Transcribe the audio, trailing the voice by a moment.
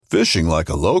Fishing like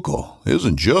a local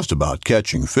isn't just about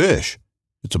catching fish.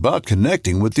 It's about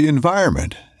connecting with the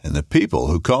environment and the people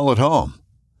who call it home.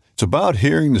 It's about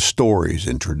hearing the stories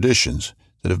and traditions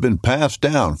that have been passed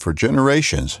down for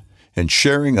generations and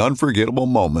sharing unforgettable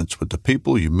moments with the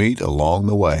people you meet along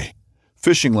the way.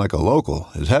 Fishing like a local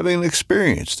is having an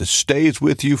experience that stays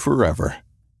with you forever.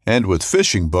 And with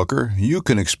Fishing Booker, you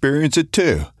can experience it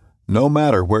too, no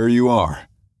matter where you are.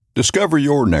 Discover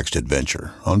your next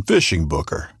adventure on Fishing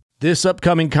Booker. This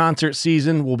upcoming concert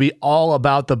season will be all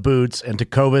about the boots, and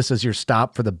Tecovas is your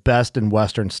stop for the best in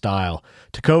Western style.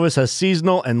 Tecovas has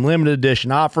seasonal and limited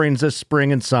edition offerings this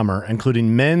spring and summer,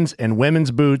 including men's and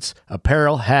women's boots,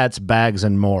 apparel, hats, bags,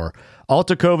 and more. All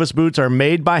Tecovas boots are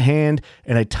made by hand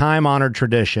in a time-honored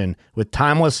tradition with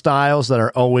timeless styles that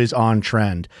are always on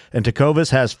trend. And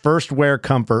Tecovas has first wear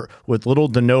comfort with little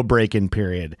to no break-in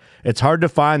period. It's hard to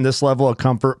find this level of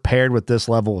comfort paired with this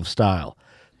level of style.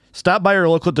 Stop by your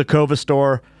local Tecovas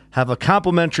store, have a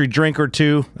complimentary drink or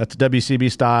two, that's WCB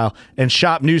style, and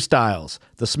shop new styles.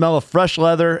 The smell of fresh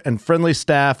leather and friendly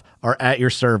staff are at your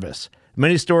service.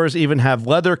 Many stores even have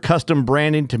leather custom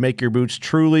branding to make your boots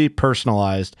truly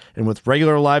personalized. And with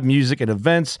regular live music and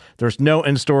events, there's no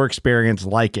in-store experience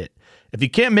like it. If you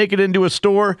can't make it into a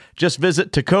store, just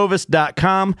visit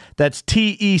tecovas.com. That's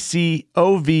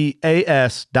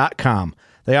TECOVAS.com.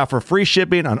 They offer free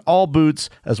shipping on all boots,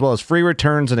 as well as free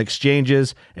returns and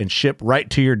exchanges, and ship right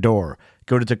to your door.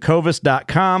 Go to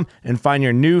tecovas.com and find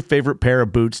your new favorite pair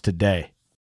of boots today.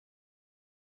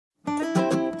 We're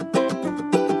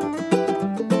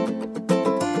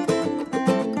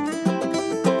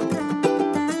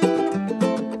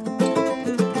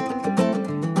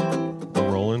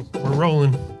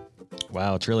rolling.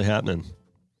 Wow, it's really happening.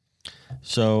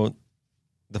 So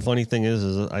the funny thing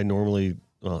is I normally,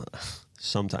 well,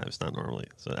 sometimes, not normally.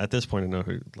 So at this point, I know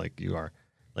who like you are,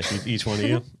 like each one of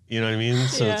you. You know what I mean?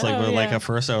 So it's like, like at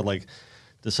first, I would like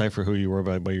decipher who you were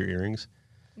by your earrings.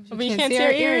 But you can't see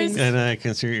our earrings. And I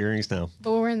can see your earrings now.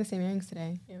 But we're wearing the same earrings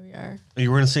today. Yeah, we are. Are you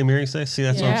wearing the same earrings today? See,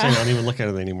 that's what I'm saying. I don't even look at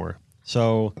it anymore.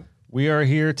 So we are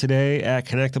here today at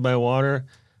Connected by Water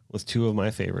with two of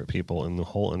my favorite people in the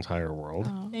whole entire world.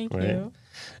 Oh, thank you.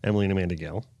 Emily and Amanda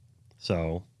Gale.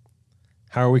 So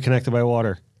how are we connected by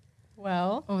water?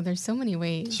 Well, there's so many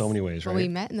ways. So many ways, right? Well, we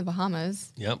met in the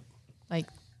Bahamas. Yep. Like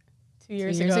 2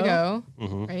 years ago.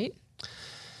 Mm-hmm. Right?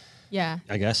 Yeah.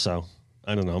 I guess so.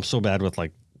 I don't know. I'm so bad with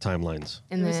like timelines.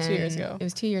 And it was 2 years ago. It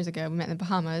was 2 years ago. We met in the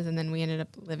Bahamas, and then we ended up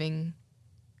living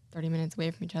 30 minutes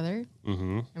away from each other.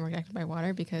 Mm-hmm. And we're connected by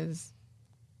water because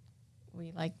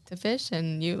we like to fish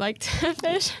and you like to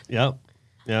fish. Yep.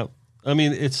 Yep. I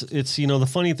mean, it's you know, the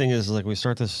funny thing is like we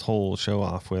start this whole show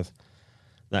off with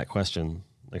that question,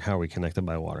 like how are we connected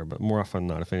by water? But more often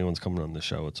than not, if anyone's coming on the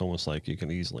show, it's almost like you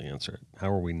can easily answer it. How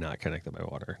are we not connected by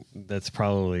water? That's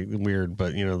probably weird,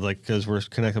 but you know, like because we're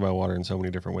connected by water in so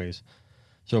many different ways.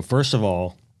 So first of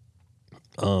all,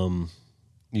 you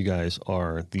guys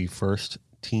are the first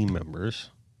team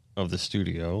members of the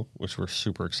studio, which we're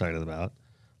super excited about.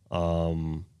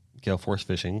 Gale Force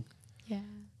Fishing. Yeah.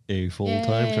 A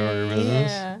full-time charter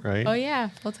business, right? Oh yeah,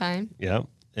 full time. Yep.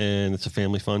 And it's a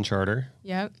family fun charter.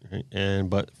 Yep. Right? And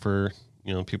but for,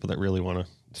 you know, people that really want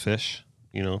to fish,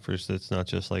 you know, it's not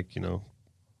just like, you know,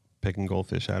 picking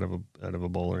goldfish out of a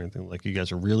bowl or anything. Like you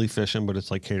guys are really fishing, but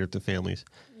it's like catered to families.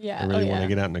 Yeah. That really want to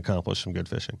get out and accomplish some good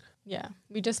fishing. Yeah.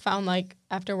 We just found like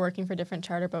after working for different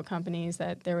charter boat companies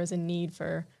that there was a need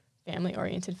for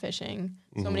family-oriented fishing.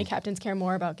 So many captains care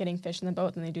more about getting fish in the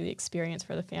boat than they do the experience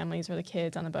for the families or the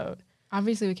kids on the boat.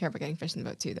 Obviously, we care about getting fish in the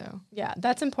boat too, though. Yeah,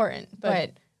 that's important.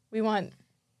 But we want,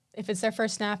 if it's their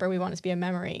first snapper, we want it to be a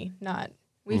memory, not...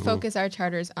 We focus our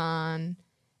charters on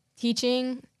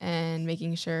teaching and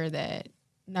making sure that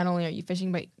not only are you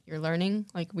fishing, but you're learning.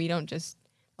 Like, we don't just...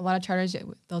 A lot of charters,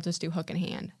 they'll just do hook and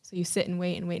hand. So you sit and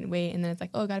wait and wait and wait, and then it's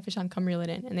like, oh, got a fish on, come reel it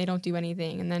in. And they don't do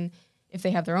anything. And then if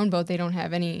they have their own boat, they don't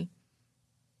have any...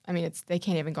 I mean, they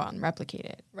can't even go out and replicate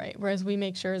it. Right. Whereas we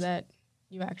make sure that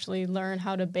you actually learn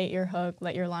how to bait your hook,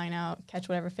 let your line out, catch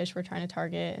whatever fish we're trying to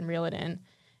target, and reel it in.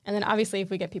 And then obviously if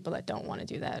we get people that don't want to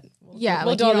do that,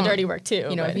 we'll do all the dirty work too.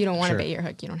 You know, if you don't want to bait your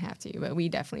hook, you don't have to. But we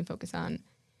definitely focus on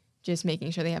just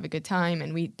making sure they have a good time.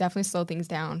 And we definitely slow things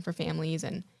down for families.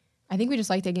 And I think we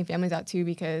just like taking families out too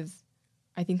because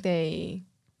I think they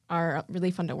are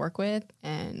really fun to work with.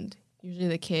 And usually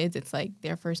the kids, it's like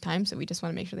their first time. So we just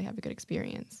want to make sure they have a good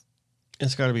experience.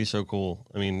 It's got to be so cool.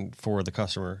 I mean, for the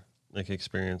customer, like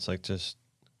experience, like just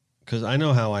because I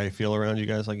know how I feel around you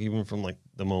guys, like even from like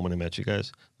the moment I met you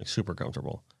guys, like super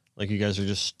comfortable. Like you guys are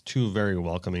just two very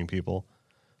welcoming people.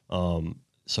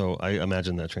 So I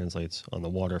imagine that translates on the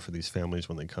water for these families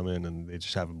when they come in and they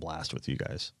just have a blast with you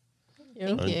guys.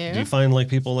 Thank you. Do you find like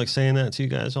people like saying that to you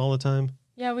guys all the time?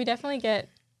 Yeah, we definitely get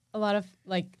a lot of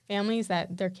like families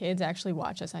that their kids actually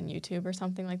watch us on YouTube or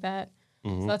something like that.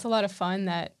 So that's a lot of fun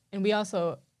and we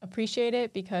also appreciate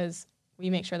it because we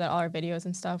make sure that all our videos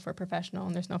and stuff are professional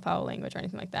and there's no foul language or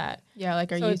anything like that. Yeah,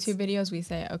 like our So YouTube videos, we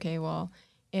say, okay, well,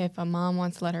 if a mom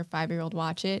wants to let her 5-year-old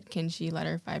watch it, can she let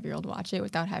her 5-year-old watch it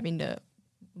without having to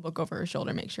look over her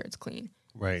shoulder, make sure it's clean?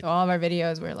 Right. So all of our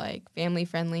videos were like family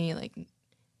friendly, like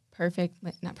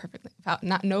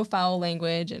no foul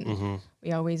language, and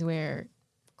we always wear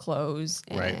clothes,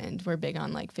 and we're big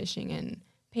on like fishing in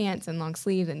pants and long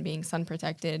sleeves and being sun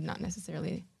protected, not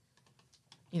necessarily,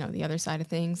 the other side of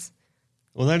things.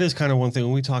 Well, that is kind of one thing.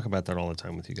 We talk about that all the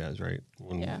time with you guys, right?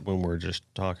 Yeah. When we're just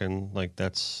talking, like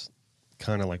that's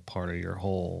kind of like part of your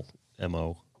whole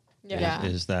MO. Yeah.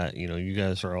 Is that, you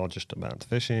guys are all just about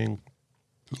fishing,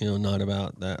 not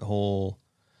about that whole,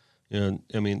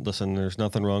 listen, there's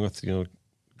nothing wrong with,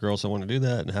 girls that want to do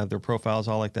that and have their profiles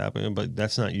all like that, but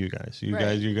that's not you guys. You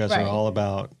guys are all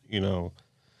about,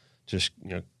 just,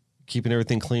 keeping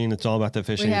everything clean. It's all about the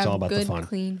fishing. It's all about the fun.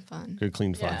 Clean fun. Good,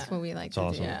 clean fun. Yeah. That's what we like It's to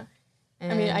awesome. do. Yeah.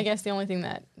 And I mean, I guess the only thing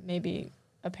that maybe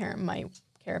a parent might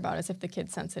care about is if the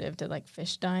kid's sensitive to like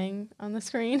fish dying on the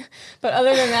screen. But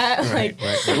other than that,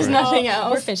 there's nothing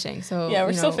else. we're fishing, so Yeah,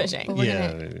 we're still fishing. but we're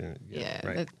Yeah.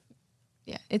 gonna- Right.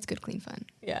 it's good, clean fun.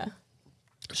 Yeah.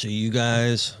 So you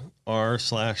guys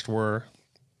were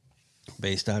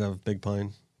based out of Big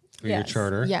Pine for your Yes.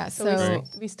 charter. Yeah, So so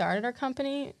we started our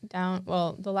company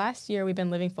the last year we've been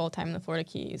living full-time in the Florida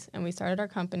Keys, and we started our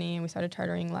company and we started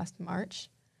chartering last March,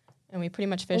 and we pretty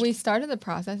much fished. we started the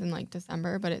process in like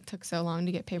December, but it took so long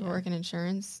to get paperwork and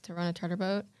insurance to run a charter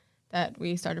boat that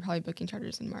we started probably booking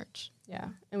charters in March. Yeah,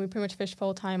 and we pretty much fished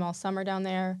full-time all summer down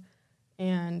there,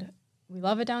 and we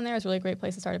love it down there. It's a really great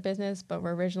place to start a business, but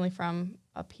we're originally from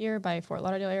up here by Fort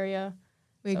Lauderdale area.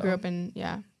 We So- grew up in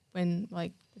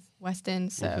like Weston,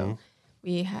 so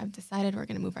we have decided we're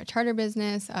going to move our charter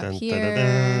business up Dun, here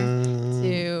dun, dun, dun.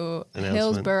 to Announcement.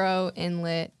 Hillsborough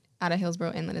Inlet. Out of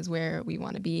Hillsborough Inlet is where we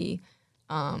want to be.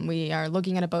 We are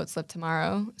looking at a boat slip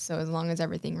tomorrow, so as long as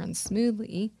everything runs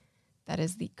smoothly, that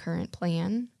is the current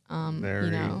plan. Very,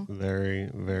 very,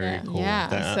 very Yeah. cool.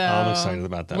 Yeah, so I'm excited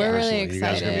about that. we're really personally. You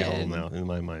guys are going to be excited. home now, in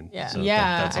my mind. Yeah. So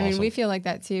That's awesome. I mean, we feel like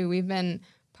that too. We've been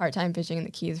part-time fishing in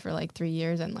the Keys for like 3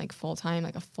 years and like full-time,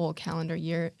 like a full calendar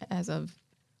year as of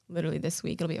literally this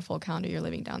week. It'll be a full calendar year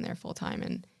living down there full-time.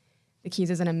 And the Keys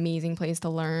is an amazing place to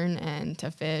learn and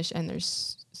to fish. And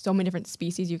there's so many different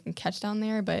species you can catch down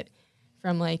there. But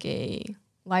from like a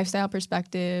lifestyle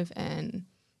perspective and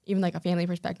even like a family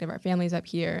perspective, our family's up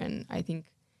here. And I think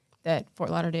that Fort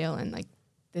Lauderdale and like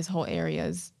this whole area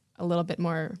is a little bit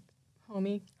more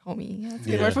Homey. homey. Yeah, that's a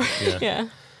Yeah, good word for it. yeah. Yeah.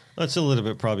 That's a little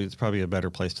bit it's probably a better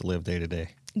place to live day to day.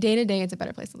 Day to day, it's a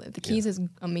better place to live. The Keys is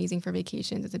amazing for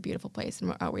vacations. It's a beautiful place, and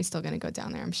we're always still going to go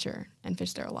down there, I'm sure, and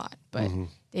fish there a lot. But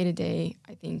day to day,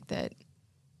 I think that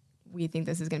we think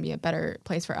this is going to be a better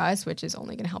place for us, which is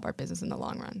only going to help our business in the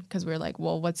long run. Because we're like,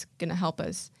 well, what's going to help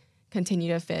us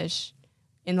continue to fish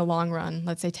in the long run?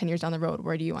 Let's say 10 years down the road,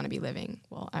 where do you want to be living?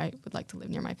 Well, I would like to live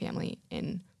near my family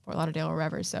in Fort Lauderdale or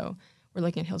wherever. So we're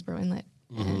looking at Hillsborough Inlet,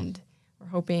 and we're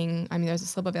hoping. I mean, there's a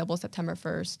slip available September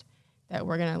 1st that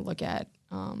we're going to look at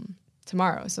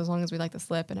tomorrow. So as long as we like the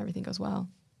slip and everything goes well.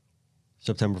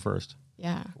 September 1st.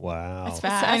 Yeah. Wow. It's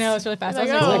fast. I know, it's really fast. I Like,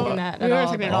 wasn't oh, expecting that we at weren't all.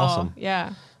 expecting it but- at all. Awesome.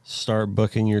 Yeah. Start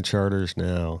booking your charters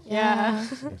now. Yeah.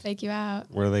 Take you out.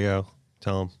 Where do they go?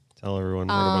 Tell everyone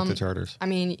where to book the charters. I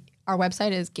mean, our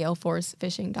website is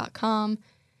galeforcefishing.com.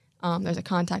 There's a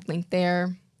contact link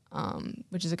there,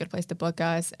 which is a good place to book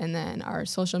us. And then our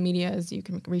social medias, you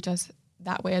can reach us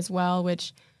that way as well,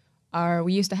 which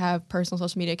we used to have personal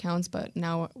social media accounts, but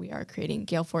now we are creating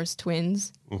Gale Force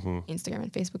Twins, Instagram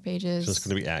and Facebook pages. So it's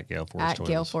going to be at Gale Force at Twins.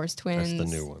 Gale Force Twins.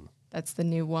 That's the new one. That's the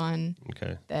new one.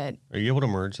 Okay. That Are you able to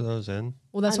merge those in?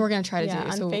 well, that's what we're gonna try to Yeah, do.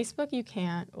 on So Facebook you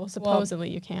can't. Well, supposedly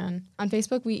you can. on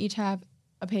Facebook, we each have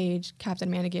a page, Captain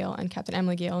Amanda Gale and Captain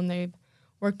Emily Gale, and they've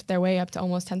worked their way up to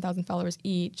almost 10,000 followers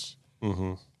each.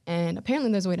 Mm-hmm. And apparently,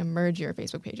 there's a way to merge your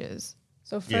Facebook pages.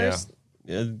 So first,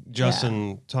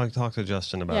 Justin, talk to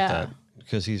Justin about Yeah. that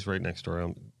because he's right next door.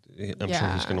 I'm sure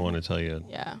Yeah. he's going to want to tell you.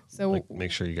 yeah. So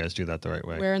Make sure you guys do that the right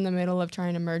way. we're in the middle of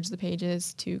trying to merge the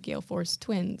pages to Gale Force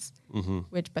Twins,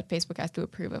 but Facebook has to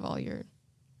approve of all your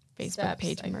Facebook Steps,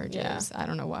 page like, merges. yeah. I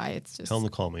don't know why. It's just Tell them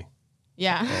to call me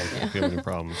yeah. if you have any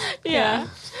problems. Yeah.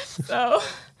 So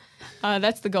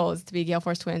that's the goal, is to be Gale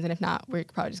Force Twins. And if not, we're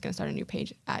probably just going to start a new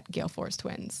page at Gale Force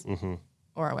Twins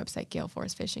or our website,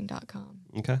 galeforcefishing.com.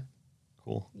 Okay.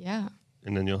 Cool. Yeah.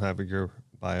 And then you'll have your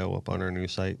bio up on our new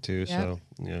site too. Yep. So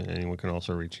anyone can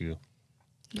also reach you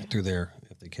through there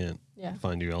if they can't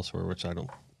find you elsewhere, which I don't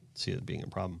see it being a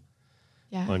problem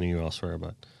Yeah. finding you elsewhere,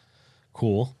 but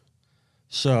cool.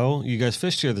 So you guys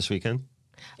fished here this weekend,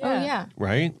 Oh yeah.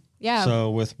 right? Yeah.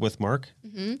 So with Mark,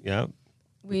 yeah,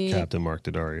 We Captain Mark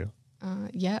Daddario.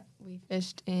 we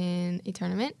fished in a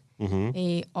tournament, Mm-hmm.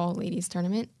 a all ladies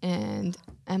tournament, and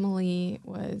Emily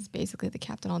was basically the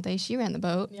captain all day. She ran the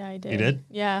boat. Yeah, I did. You did?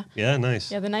 Yeah. Yeah,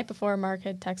 nice. Yeah, the night before, Mark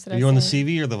had texted us. Are you on the saying-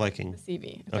 CV or the Viking? The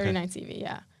CV, 39 CV,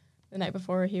 yeah. The night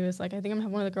before, he was like, I think I'm gonna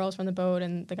have one of the girls from the boat,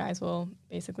 and the guys will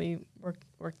basically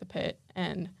work the pit.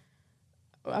 And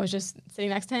I was just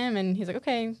sitting next to him, and he's like,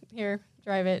 okay, here,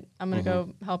 drive it. I'm gonna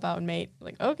go help out and mate.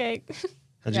 Like, okay.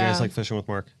 How'd you guys like fishing with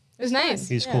Mark? It was nice.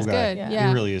 He's a Yeah. cool It's guy. good, He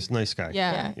yeah. really is. Nice guy.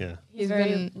 Yeah. Yeah. He's He's very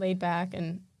been- laid back,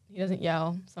 and he doesn't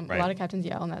yell. A Right. lot of captains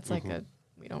yell, and that's like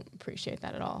we don't appreciate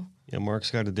that at all. Yeah,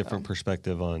 Mark's got a different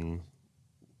perspective on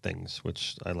things,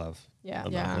 which I love Yeah.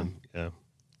 about Yeah. him. Yeah.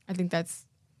 I think that's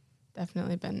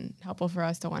definitely been helpful for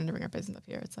us to want to bring our business up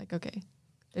here. It's like, okay,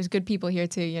 there's good people here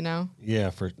too, you know?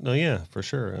 Yeah, for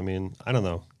sure. I mean, I don't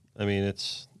know. I mean,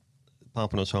 it's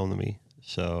Pompano's home to me,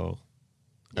 so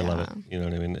I love it. Yeah. You know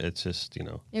what I mean? It's just,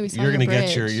 Yeah, we saw you're the gonna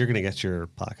get bridge. you're gonna get your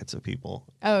pockets of people.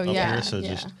 Oh, up yeah. here, so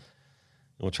Yeah. just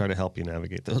we'll try to help you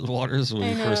navigate those waters when I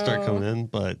you first start know. coming in.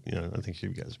 But I think you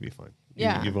guys will be fine.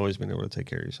 Yeah. You've always been able to take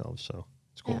care of yourselves, so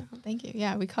it's cool. Yeah, thank you.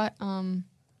 Yeah, we caught,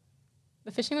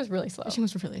 The fishing was really slow. fishing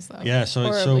was really slow. Yeah. So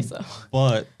Horribly slow.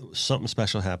 but something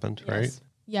special happened, right? Yes.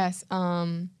 Yes,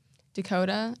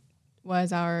 Dakota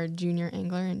was our junior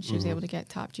angler, and she was Mm-hmm. able to get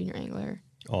top junior angler.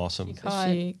 Awesome. She So caught,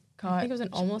 she I caught, think it was an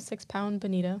almost 6 pound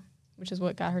bonita, which is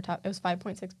what got her top. It was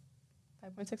 5.6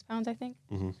 pounds, I think.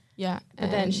 yeah.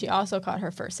 But then and she also caught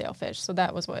her first sailfish, so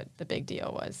that was what the big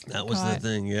deal was. That was the caught-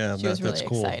 thing. Yeah, She was that's really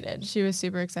cool. excited. she was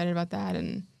super excited about that,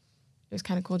 and it was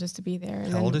kind of cool just to be there.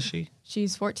 And How old then is she?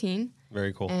 She's 14,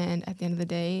 Very cool. and at the end of the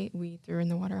day, we threw her in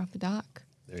the water off the dock.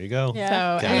 There you go. Yeah.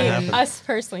 So, Gotta and happen. Us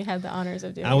personally had the honors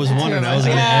of doing I was that. wondering. Two of I was us.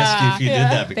 going to ask you if you Yeah.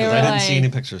 did that because were I didn't see like- any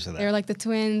pictures of They were that. like, the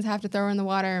twins have to throw her in the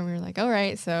water, and we were like, all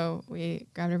right. So we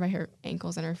grabbed her by her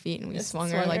ankles and her feet, and we Just swung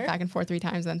her swung like her. back and forth 3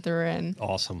 times, then threw her in.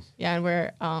 Awesome. Yeah, and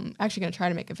we're actually going to try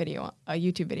to make a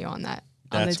YouTube video on that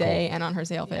on That's the day cool. and on her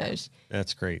sailfish.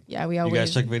 That's great. Yeah, we You always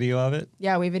guys took video of it?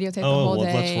 yeah we videotaped the Oh, whole well,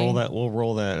 day. let's roll that. We'll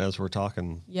roll that as we're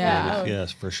talking. Yeah.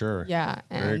 Yes, for sure. Yeah,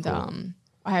 Very and cool.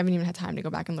 I haven't even had time to go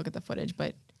back and look at the footage,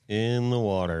 but In the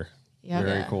water. yeah,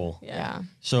 Very Yeah. cool. yeah,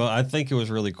 So I think it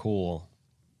was really cool.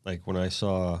 Like when I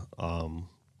saw,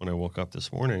 when I woke up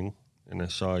this morning and I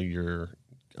saw your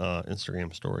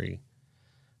Instagram story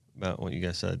about what you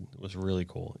guys said, it was really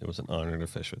cool. It was an honor to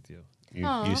fish with you. You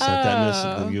sent that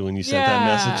message. When you sent that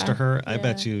message to her, I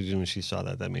bet you when she saw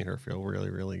that, that made her feel really,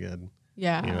 really good.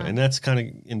 yeah. You know, and that's kind of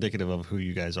indicative of who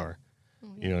you guys are.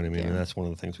 You know what I mean? you. And that's one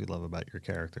of the things we love about your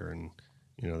character. And,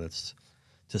 that's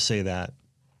to say that,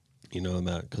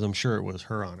 about, because I'm sure it was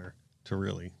her honor to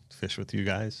really fish with you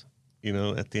guys,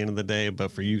 at the end of the day.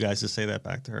 But for you guys to say that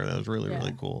back to her, that was really,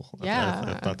 really cool. Yeah,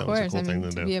 I thought that of was a course. cool I thing mean,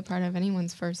 to to do. be a part of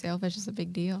anyone's first sailfish is a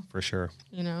big deal, For sure.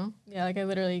 you know? Yeah, like I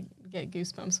literally get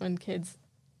goosebumps when kids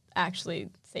actually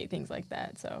say things like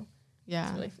that. So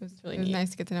Yeah, really- it was, it's really it was neat.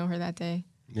 nice to get to know her that day.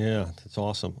 Yeah, that's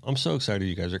awesome. I'm so excited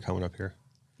you guys are coming up here.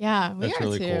 Yeah, we That's are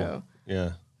really too. cool.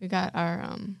 Yeah. We got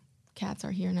our cats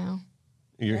are here now.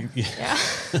 Yeah. Yeah,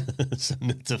 So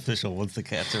it's official once the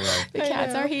cats arrive. the I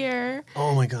cats know. are here.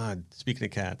 Oh my God. Speaking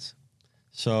of cats.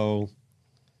 So,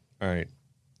 all right.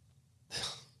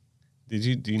 Do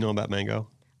you know about Mango?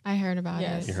 I heard about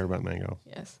Yes. it, You heard about Mango,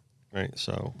 yes. right?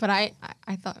 So, but I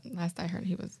thought last I heard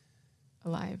he was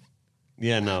alive.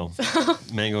 yeah, no.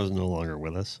 Mango is no longer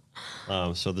with us.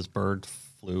 So this bird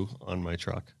flew on my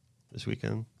truck this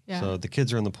weekend. Yeah. So the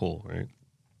kids are in the pool, right?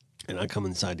 And I come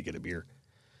inside to get a beer.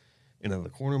 And out of the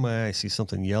corner of my eye, I see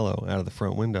something yellow out of the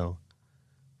front window.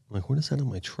 I'm like, what is that on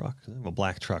my truck? 'Cause I have a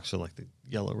black truck, so like the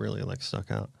yellow really like stuck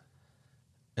out.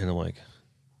 And I'm like,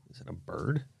 is it a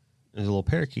bird? There's a little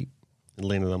parakeet. It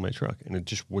landed on my truck, and it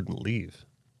just wouldn't leave.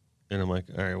 And I'm like,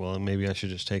 all right, well, maybe I should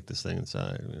just take this thing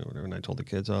inside, whatever. And I told the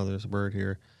kids, oh, there's a bird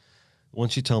here.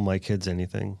 Once you tell my kids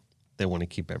anything, they want to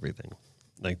keep everything.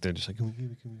 Like, they're just like, come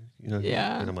here,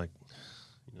 Yeah. And I'm like,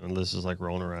 and Liz is like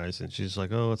rolling her eyes, and she's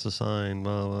like, oh, it's a sign,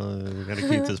 blah, blah. We got to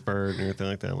keep this bird and everything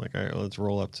like that. I'm like, all right, well, let's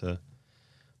roll up to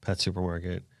Pet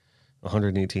Supermarket.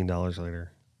 $118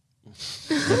 later.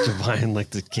 After buying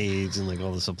like the cage and like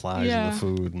all the supplies and the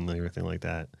food and everything like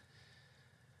that.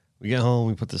 We get home,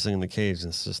 we put this thing in the cage, and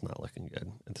it's just not looking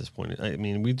good at this point. I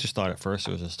mean, we just thought at first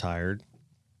it was just tired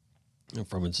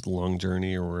from its long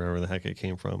journey or wherever the heck it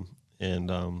came from.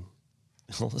 And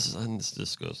all of a sudden, this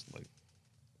just goes like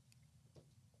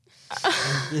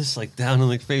this, like down on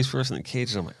the face first in the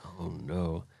cage, and I'm like, oh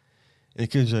no. And the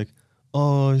kid's like,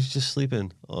 oh, he's just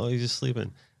sleeping. Oh, he's just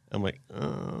sleeping. I'm like, oh,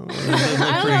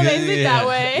 I don't know if they sleep that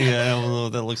way. Yeah, I don't know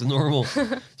if that looks normal.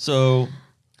 So,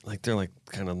 like, they're like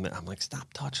kind of, I'm like,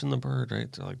 stop touching the bird, right?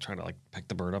 They're like trying to like pick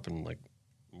the bird up and like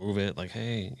move it, like,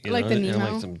 hey, you Like know, the and I'm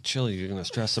Nemo? like, I'm chilly. You're gonna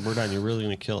stress the bird out, and you're really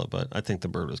gonna kill it. But I think the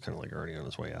bird was kind of like already on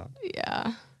his way out.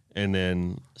 Yeah. And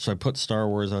then, so I put Star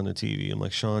Wars on the TV. I'm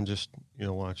like, Sean, just,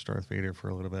 watch Darth Vader for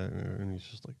a little bit. And he's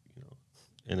just like,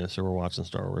 and then, so we're watching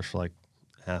Star Wars for like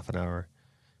half an hour.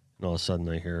 And all of a sudden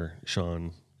I hear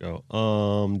Sean go,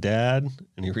 Dad.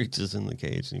 And he reaches in the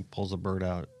cage and he pulls a bird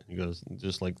out. And he goes,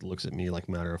 just like looks at me like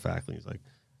matter of factly. He's like,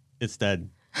 it's dead.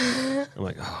 I'm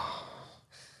like, oh.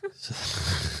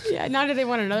 Yeah. Now do they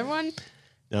want another one?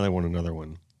 Now they want another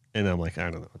one. And I'm like, I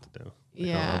don't know what to do. Like,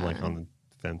 Yeah. I'm like on the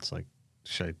fence, like,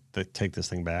 should I take this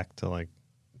thing back to like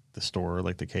the store,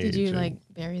 like the cage? Did you like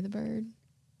bury the bird?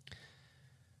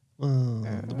 Well,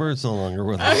 the bird's no longer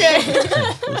with us.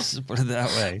 Okay. Let's just put it that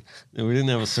way. We didn't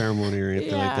have a ceremony or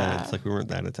anything like that. Yeah. It's like we weren't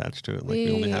that attached to it. Like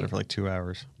we only had it for like 2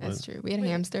 hours. That's true. We had a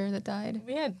hamster that died,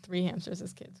 We had 3 hamsters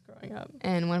as kids growing up.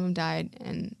 and one of them died,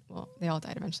 and well, they all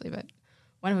died eventually, but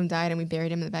one of them died, and we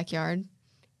buried him in the backyard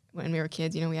when we were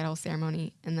kids. We had a whole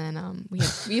ceremony, and then we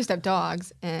used to have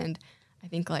dogs, and I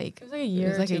think like It was like a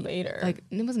year or two later. Like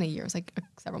it wasn't a year; it was like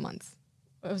several months.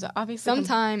 It was obviously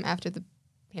Sometime after the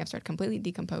hamster had completely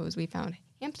decomposed, we found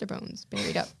hamster bones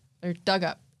buried up or dug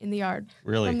up in the yard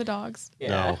Really? from the dogs.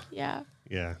 No. Yeah.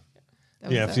 Yeah.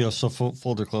 That Yeah, was so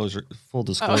full disclosure,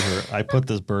 I put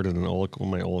this bird in one of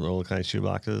my old Olakai shoe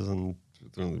boxes and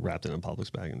wrapped it in a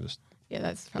Publix bag and just yeah,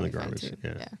 that's in the probably fun garbage. too.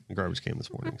 Yeah. The garbage came this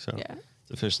morning, so Yeah.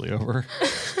 it's officially over.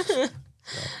 So,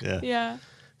 yeah. Yeah.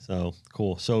 So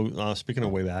cool. So speaking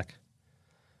of way back,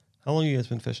 how long have you guys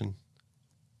been fishing?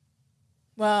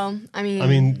 Well, I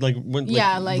mean, like when,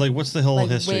 yeah, like what's the whole like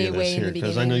history way, of this way in here? the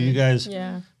Because I know you beginning. guys,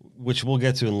 Yeah. which we'll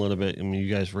get to in a little bit. I mean,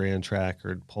 you guys ran track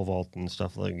or pole vault and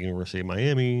stuff like University of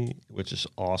Miami, which is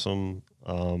awesome.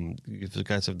 You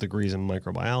guys have degrees in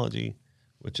microbiology,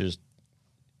 which is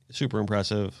super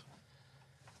impressive.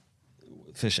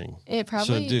 Fishing. It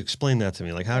probably So explain that to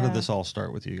me. Like, how did Yeah. this all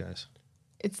start with you guys?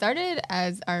 it started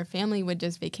as our family would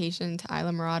just vacation to Isla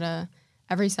Mirada.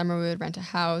 Every summer we would rent a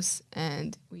house,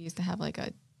 and we used to have like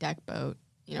a deck boat.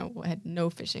 Had no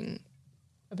fishing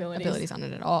abilities on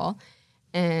it at all.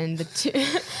 And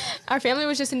our family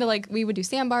was just into like, we would do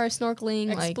sandbars,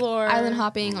 snorkeling, Explore. like island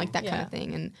hopping, like that kind Yeah. of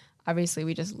thing. And obviously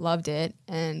we just loved it.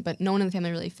 But no one in the family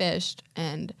really fished.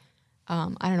 And I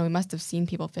don't know, we must have seen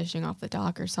people fishing off the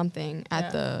dock or something at Yeah.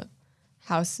 the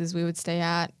houses we would stay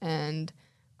at. And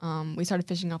we started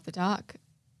fishing off the dock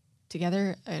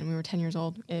together, and we were 10 years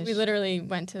old. We literally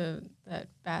went to that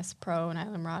Bass Pro in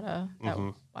Isla Mirada.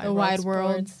 The Wide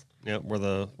World. Yeah, where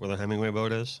the Hemingway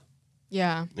boat is.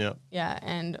 Yeah. Yeah. Yeah,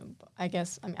 and I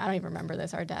guess I don't even remember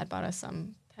this. Our dad bought us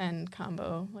some 10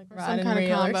 combo, like Or rod some and kind of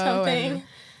reel combo or something. and,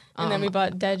 And then we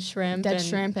bought dead shrimp. and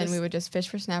just- we would just fish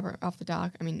for snapper off the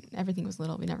dock. I mean, everything was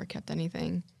little. We never kept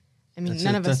anything. I mean, That's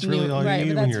none it. of us That's really knew. all you Right,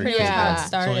 need but when that's you're a pretty kid. much how it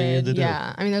That's all you need to started. do.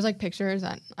 Yeah, I mean, there's like pictures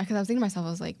because I was thinking to myself, I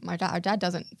was like, our dad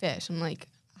doesn't fish. I'm like,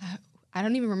 I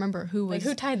don't even remember who was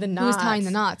tied the who was tying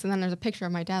the knots. knots. And then there's a picture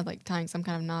of my dad like tying some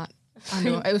kind of knot. Onto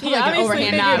it was He probably like an obviously overhand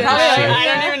figured knot. it Probably out. like-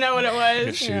 I don't even know what it was.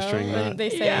 A shoestring when knot. They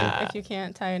say Yeah. if you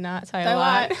can't tie a knot, tie Tie a a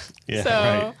lot. lot. Yeah, so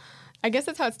right. I guess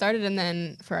that's how it started. And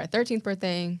then for our 13th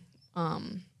birthday,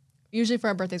 usually for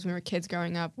our birthdays when we were kids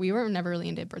growing up, we were never really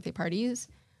into birthday parties.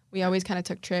 We always kind of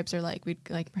took trips, or like my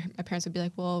parents would be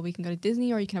like, well, we can go to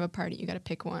Disney or you can have a party. You got to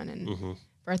pick one. And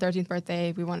for our 13th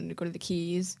birthday, we wanted to go to the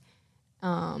Keys.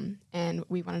 And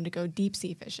we wanted to go deep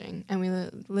sea fishing, and we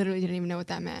literally didn't even know what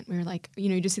that meant. We were like,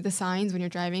 you just see the signs when you're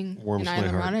driving Warms in my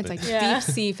Island heart. Mirada. It's like Yeah. deep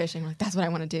sea fishing. We're like, that's what I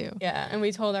want to do. Yeah, and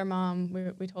we told our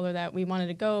mom, we told her that we wanted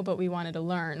to go, but we wanted to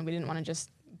learn. We didn't want to just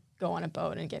go on a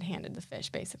boat and get handed the fish,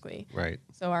 basically. Right.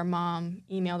 So our mom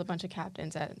emailed a bunch of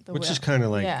captains at the Which wheel. is kind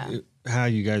of like Yeah. how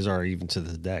you guys are even to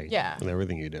this day. Yeah. With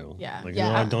everything you do. Yeah. Like,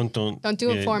 Yeah. don't Don't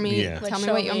do it for me. Yeah. Like, Tell me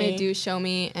show what you want me me. to do. Show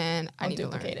me, and I I'll need to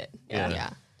learn. duplicate it. Yeah. Yeah.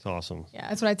 It's awesome. Yeah.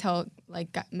 That's what I tell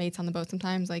mates on the boat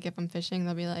sometimes. Like if I'm fishing,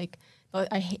 they'll be like,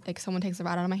 I hate like someone takes the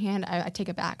rod out of my hand. I take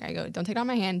it back. I go, don't take it out of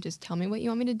my hand. Just tell me what you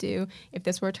want me to do. If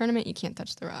this were a tournament, you can't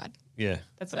touch the rod. Yeah.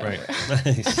 That's what Right. I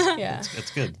Nice. Yeah. That's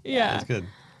good. Yeah. That's good.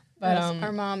 But But,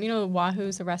 our mom,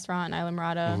 Wahoo's a restaurant in Isla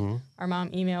Mirada. Mm-hmm. Our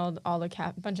mom emailed all the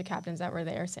bunch of captains that were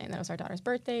there saying that it was our daughter's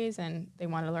birthdays and they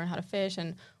wanted to learn how to fish.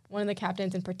 And one of the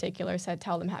captains in particular said,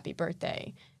 "Tell them happy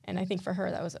birthday." And I think for her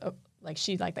that was like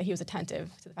she liked that he was attentive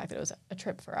to the fact that it was a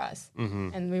trip for us. Mm-hmm.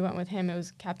 And we went with him. It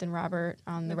was Captain Robert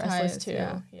on the Restless too.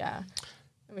 Yeah.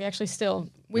 And we actually still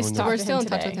we're talk to still him in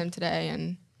touch today. with him today,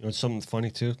 and You know, it's something funny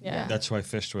too. Yeah. That's who I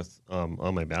fished with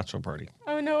on my bachelor party.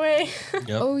 Oh, no way. Yep.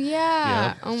 oh yeah,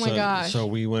 Yep. oh my So- gosh. So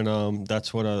we went.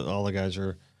 That's what all the guys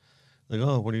are like.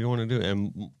 Oh, what do you want to do?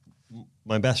 And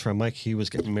my best friend Mike, he was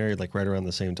getting married like right around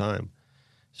the same time.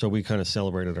 So we kind of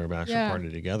celebrated our bachelor party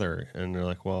together, and they're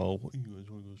like, "Well, what, you guys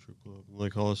want to go strip club?"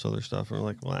 Like all this other stuff. And we're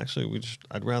like, "Well, actually,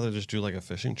 I'd rather just do like a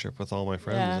fishing trip with all my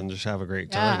friends and just have a great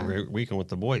time, great weekend with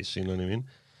the boys." You know what I mean?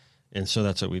 And so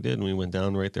that's what we did. And we went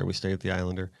down right there. We stayed at the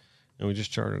Islander, and we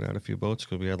just chartered out a few boats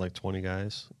because we had like 20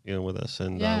 guys, with us.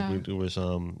 And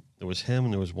it was him,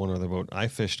 and there was one other boat. I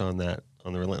fished on the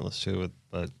Relentless too,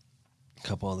 but a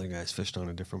couple other guys fished on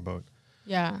a different boat.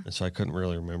 Yeah. And so I couldn't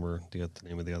really remember the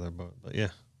name of the other boat, but yeah.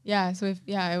 Yeah. So it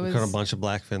was. We caught a bunch of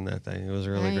blackfin that day. It was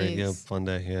a really great, Nice. fun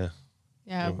day. Yeah.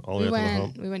 Yeah. All the way up to the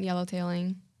hump. We went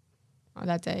yellowtailing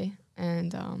that day,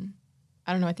 and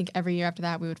I don't know. I think every year after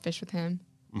that we would fish with him.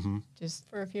 Mm-hmm. Just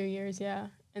For a few years, yeah.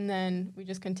 And then we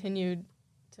just continued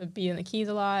to be in the Keys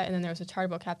a lot. And then there was a charter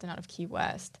boat captain out of Key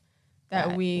West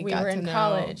that we got were to in know.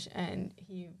 college, and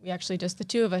we actually the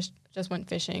two of us just went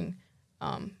fishing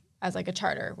as like a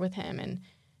charter with him. And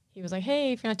he was like,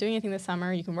 "Hey, if you're not doing anything this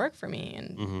summer, you can work for me."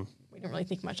 And we didn't really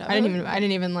think much of it. I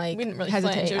didn't even like We didn't really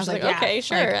hesitate. flinch. It I was was like, like, okay, yeah,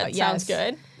 sure, like, that sounds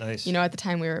good. Nice. At the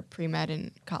time we were pre-med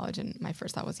in college, and my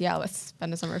first thought was, yeah, let's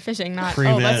spend a summer fishing, not,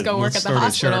 Pre-med, let's go work let's at the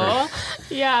start a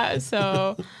hospital. Yeah,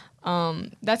 so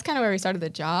that's kind of where we started the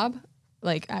job,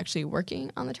 like actually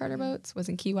working on the charter boats, was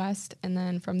in Key West. And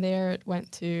then from there, it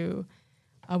went to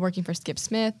working for Skip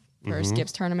Smith for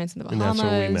Skip's tournaments in the And Bahamas. that's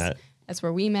where we met. That's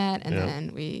where we met. And Yeah.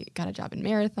 then we got a job in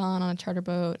Marathon on a charter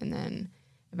boat. And then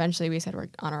eventually we said we're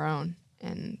on our own.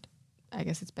 And I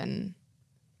guess it's been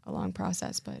a long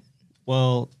process, but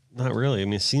Well, not really. I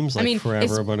mean, it seems like forever,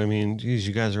 it's- but I mean, geez,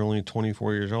 you guys are only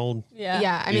 24 years old.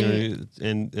 Yeah. I mean,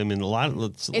 and I mean,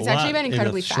 it's actually been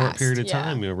incredibly in a short fast. period of Yeah.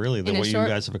 time, really, than In a what short-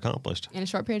 you guys have accomplished. in a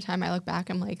short period of time, I look back,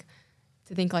 I'm like,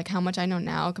 to think like how much I know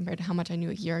now compared to how much I knew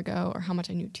a year ago or how much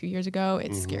I knew 2 years ago.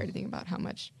 It's scary to think about how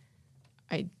much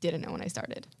I didn't know when I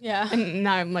started. Yeah. And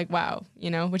now I'm like, wow,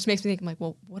 which makes me think, I'm like,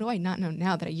 well, what do I not know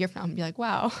now that a year from now I'm be like,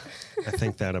 wow. I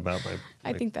think that about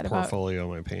my think that about- portfolio,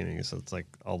 my paintings. It's like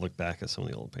I'll look back at some of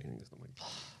the old paintings. And I'm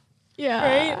like,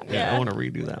 Yeah. Right? yeah, I want to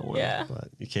redo that one. Yeah. But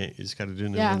you can't. You just got to do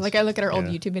new Yeah. ones. Like I look at our old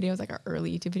Yeah. YouTube videos, like our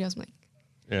early YouTube videos. I'm like,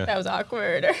 Yeah. That was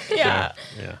awkward. Yeah.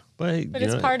 Yeah. But But you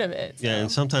it's know, part of it. Yeah, so.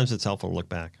 and sometimes it's helpful to look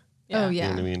back. oh, You yeah.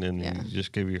 know what I mean? And Yeah. you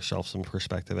just give yourself some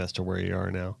perspective as to where you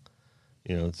are now.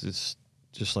 It's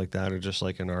just like that, or just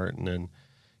like in art, and then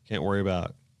can't worry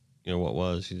about what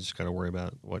was. You just got to worry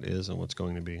about what is and what's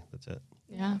going to be. That's it.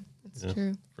 Yeah. That's Yeah.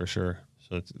 true. For sure.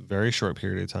 So it's a very short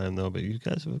period of time though, but you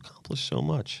guys have accomplished so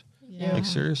much. Yeah. Like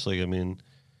seriously, I mean,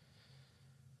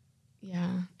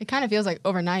 Yeah. It kind of feels like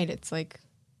overnight. It's like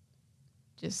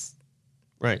just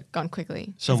right. gone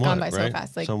quickly. Somewhat, it's gone by right? so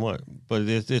fast. Like, Somewhat. But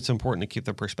it's important to keep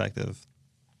the perspective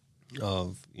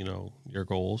of, your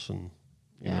goals and,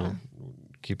 Yeah.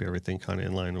 keep everything kind of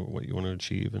in line with what you want to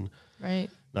achieve and right.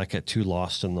 not get too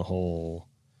lost in the whole.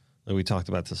 Like we talked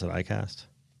about this at ICAST,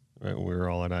 right? We were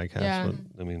all at ICAST. Yeah.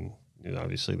 But, I mean,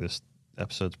 obviously this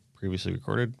episode's previously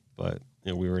recorded, but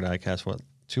we were at ICAST,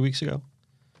 2 weeks ago?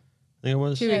 I think it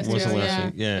was. 2 weeks It was the ago, last yeah.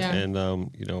 week. Yeah. Yeah.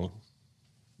 And,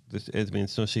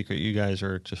 it's no secret. You guys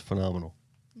are just phenomenal.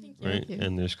 Right. you.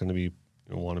 And there's going to be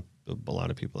a lot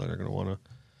of people that are going to want to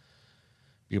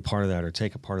be a part of that or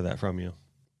take a part of that from you.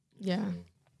 Yeah.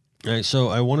 All right. So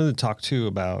I wanted to talk too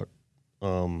about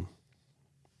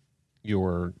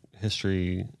your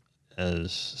history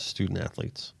as student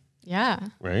athletes, Yeah.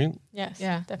 right? Yes.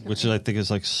 Yeah. Definitely. Which I think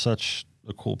is like such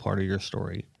a cool part of your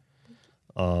story.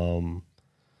 You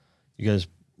guys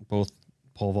both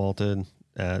pole vaulted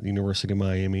at University of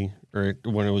Miami, or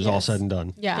when it was all Yes. said and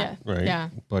done, Yeah. Yeah. right? Yeah.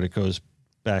 But it goes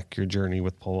back, your journey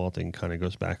with pole vaulting kind of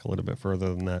goes back a little bit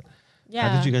further than that. Yeah.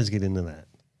 How did you guys get into that?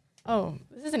 Oh,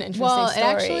 this is an interesting Well, story. it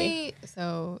actually,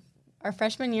 so, Our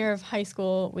freshman year of high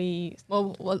school,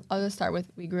 well, I'll just start with,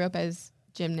 we grew up as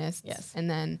gymnasts. Yes. And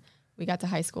then we got to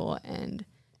high school and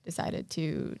decided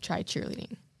to try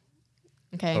cheerleading.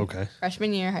 Okay. Okay.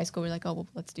 Freshman year, high school, we're like, oh, well,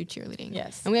 let's do cheerleading.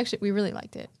 Yes. And we really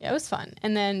liked it. Yeah, it was fun.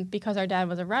 And then because our dad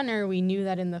was a runner, we knew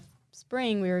that in the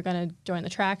spring we were going to join the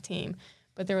track team.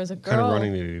 But there was a What girl. kind of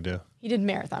running did you do? He did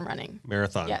marathon running.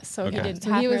 Marathon. Yes, so Okay. he did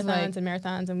So half he was marathons like- and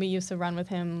marathons, and we used to run with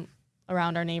him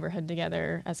around our neighborhood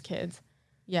together as kids.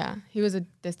 Yeah. He was a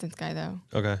distance guy, though,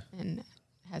 Okay. and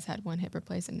has had one hip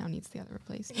replaced and now needs the other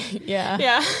replaced. Yeah.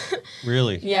 Yeah.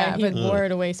 Really? Yeah, he but wore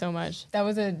it away so much. that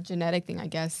was a genetic thing, I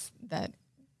guess, that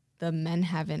the men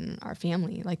have in our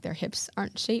family. Like their hips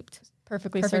aren't shaped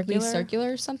Perfectly circular.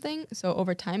 circular. or something. So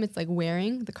over time, it's like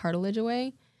wearing the cartilage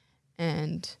away.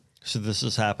 And So this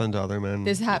has happened to other men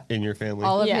in your family?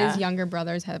 all of Yeah. his younger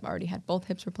brothers have already had both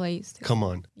hips replaced. Come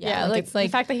on. Yeah, like it's like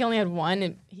the fact that he only had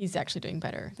one, he's actually doing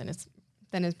better than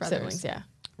his brothers. siblings. Yeah.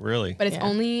 Really? But it's Yeah.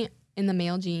 only in the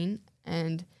male gene.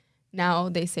 And now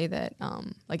they say that,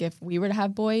 like, if we were to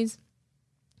have boys,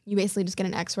 you basically just get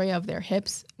an X-ray of their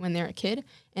hips when they're a kid,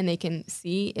 and they can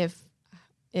see if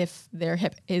their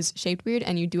hip is shaped weird,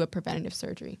 and you do a preventative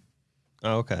surgery.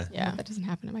 Oh, okay. Yeah. That doesn't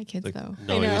happen to my kids, though.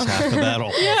 Knowing is half the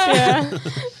battle. Yeah.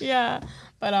 Yeah.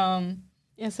 But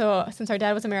yeah, so since our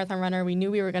dad was a marathon runner, we knew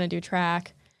we were going to do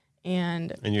track,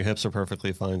 and And your hips are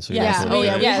perfectly fine. So Yes. you Oh,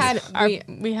 yeah.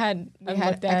 don't- we had looked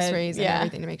at- X-rays and yeah.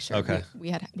 everything to make sure Okay. we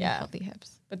had Yeah. healthy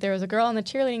hips. But there was a girl on the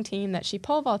cheerleading team that she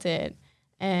pole vaulted,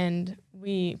 and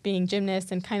we, being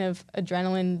gymnasts and kind of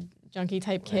adrenaline junkie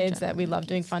type kids, that we love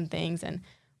doing fun things, and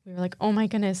we were like, oh my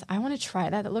goodness, I want to try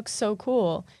that. That looks so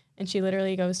cool. And she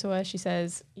literally goes to us. She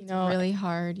says, you know, Really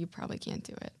hard. You probably can't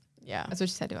do it. yeah, That's what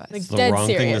she said to us. Like, It's the dead wrong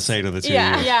thing to serious. say to the two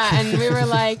Yeah. of you. yeah. And we were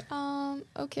like,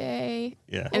 okay.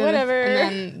 Yeah. And Whatever.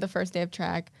 And then the first day of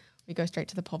track, we go straight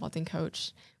to the pole vaulting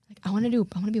coach. Like, I want to be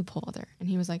a pole vaulter. And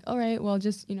he was like, all right, well,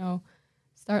 just,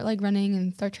 start like running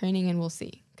and start training and we'll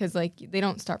see. Because like they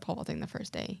don't start pole vaulting the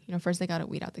first day. First they got to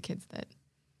weed out the kids that,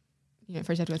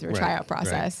 first you have to go through a Right, tryout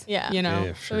process. Yeah.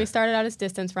 Yeah, So sure. we started out as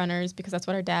distance runners because that's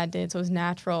what our dad did. So it was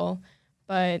natural.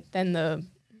 But then the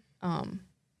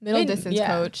Middle distance yeah.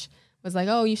 coach was like,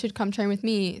 oh, you should come train with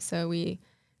me. So we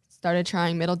started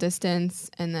trying middle distance.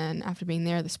 And then after being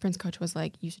there, the sprints coach was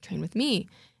like, you should train with me.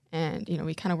 And,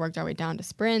 we kind of worked our way down to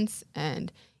sprints.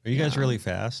 And Are you guys really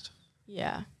fast?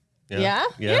 yeah. Yeah.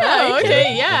 Oh,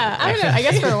 okay. Yeah. I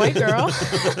guess for a white girl.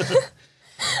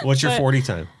 What's your 40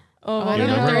 time? Oh, I You don't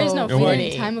know. remember? there is no Or We what? 40.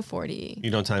 didn't time of 40.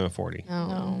 You don't time at 40. No.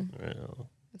 No. Oh.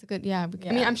 It's a good, yeah. Yeah.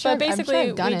 I mean, I'm sure, But basically, I'm sure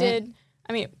I've done we it. did.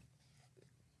 I mean,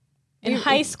 in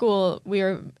high school, we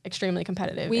were extremely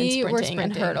competitive in We were sprinting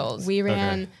and sprinting. hurdles. We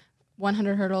ran Okay.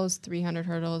 100 hurdles, 300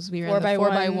 hurdles. We ran 4x1, the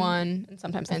 4x1 and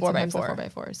sometimes the and 4x4. sometimes the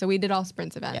 4x4. So we did all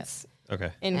sprints events. Yes.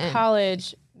 Okay. In And-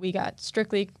 college, we got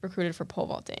strictly recruited for pole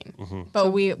vaulting. Mm-hmm.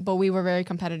 But we were very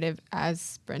competitive as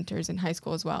sprinters in high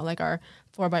school as well. Like our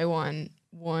 4x1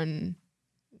 won.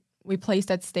 We placed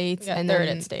at states We got and third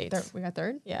then at states. we got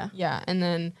third. Yeah. Yeah, and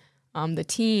then the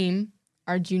team,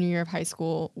 our junior year of high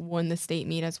school, won the state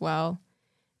meet as well.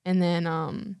 And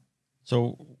then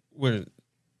So what?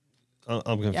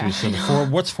 I'm confused. Yeah. So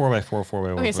what's 4x4,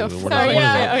 4x1? Okay, so What is- sorry, what is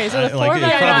yeah. that? Okay, so the Like, 4x1 it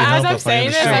probably as helped I'm if I saying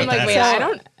this, understood I'm what like, that wait, is. I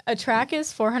don't. A track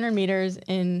is 400 meters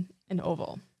in an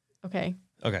oval. Okay.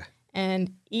 Okay.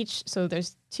 And so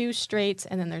there's 2 straights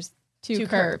and then there's two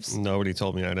curves. Nobody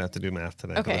told me I'd have to do math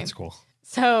today. But Okay. that's cool.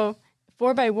 So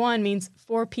 4x1 means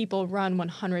 4 people run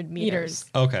 100 meters.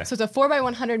 Okay. so it's a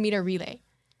 4x100 meter relay.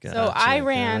 So I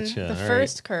ran Gotcha. the All right.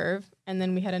 first curve, and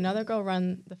then we had another girl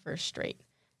run the first straight.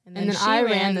 And then she I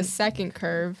ran the second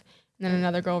curve, and then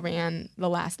another girl ran the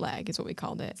last leg, is what we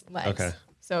called it. legs. Okay.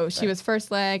 So she was first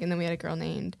leg, and then we had a girl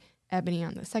named Ebony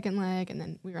on the second leg, and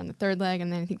then we were on the third leg,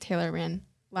 and then I think Taylor ran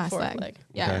last Fourth leg. leg.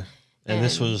 Yeah. Okay. And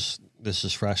this And-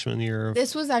 is freshman year. Of,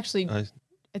 This was actually I-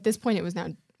 at this point it was now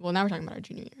we're talking about our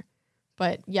junior year.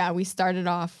 But yeah, we started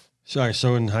off Sorry.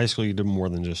 So in high school, you did more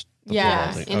than just the pole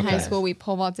in vaulting. high Okay. school we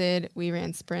pole vaulted, we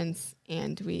ran sprints,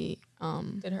 and we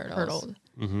Did hurdles. hurdled.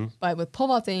 Mm-hmm. But with pole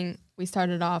vaulting, we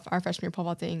started off our freshman year pole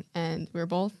vaulting, and we were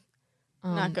both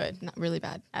Not good. not really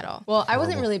bad. At all. Well, I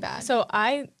wasn't Horrible. really bad. So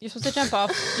you're supposed to jump off.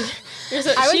 I was she better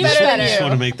was than better. I just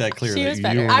want to You. make that clear. She that was you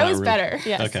better. were I not was really- better.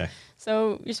 Yes. Okay.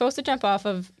 So you're supposed to jump off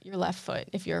of your left foot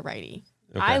if you're a righty.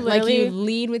 Okay. I Like literally you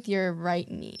lead with your right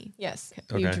knee. yes.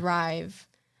 You Okay. drive.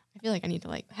 I feel like I need to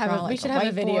like Have draw we like should a have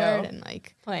a video whiteboard and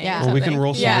like playing. Yeah. Well, we can something.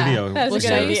 roll some Yeah, video. that's a we'll good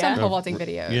show you idea. some Of- pole vaulting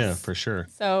videos. Yeah, for sure.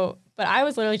 So, but I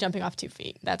was literally jumping off 2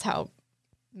 feet. That's how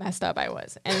messed up I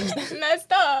was. And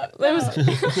Messed up. it was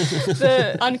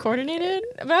the uncoordinated,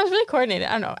 but I was really coordinated.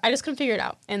 I don't know. I just couldn't figure it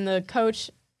out. And the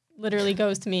coach literally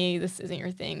goes to me, "This isn't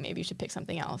your thing. Maybe you should pick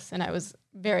something else." And I was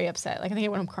very upset. Like I think I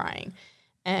went home crying.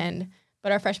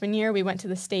 But our freshman year, we went to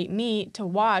the state meet to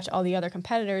watch all the other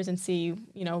competitors and see,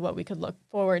 what we could look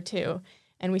forward to.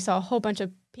 And we saw a whole bunch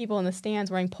of people in the stands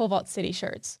wearing Pole Vault City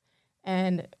shirts.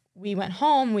 And we went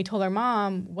home. We told our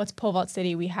mom, "What's Pole Vault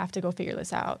City? We have to go figure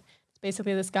this out." It's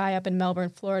basically this guy up in Melbourne,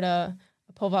 Florida,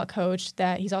 a pole vault coach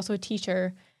that he's also a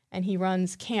teacher, and he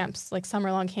runs camps, like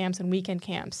summer-long camps and weekend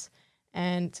camps.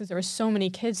 And since there were so many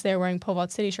kids there wearing Pole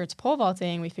Vault City shirts pole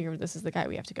vaulting, we figured this is the guy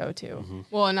we have to go to. Mm-hmm.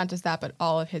 Well, and not just that, but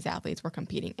all of his athletes were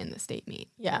competing in the state meet.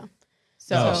 Yeah.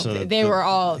 So, they were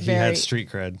all he very had street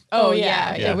cred. Oh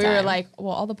yeah, yeah. We time. were like,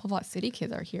 well, all the Pole Vault City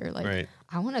kids are here. Like, Right.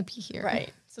 I want to be here.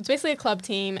 Right. So it's basically a club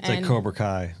team. It's and like Cobra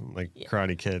Kai, like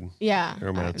Karate Kid. Yeah. Or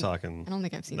am I talking? I don't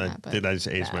think I've seen that. But Did I just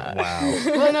age my? Wow.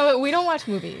 well, no, we don't watch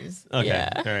movies. Okay. Yeah.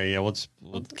 All right. Yeah.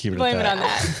 We'll keep it blame at it on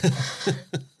that.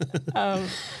 that.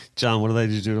 John, what did I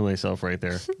just do to myself right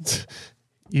there?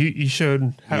 You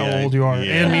showed how Yeah, old you are,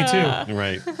 yeah. and me too.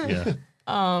 Right.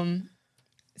 Yeah.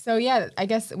 So yeah, I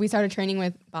guess we started training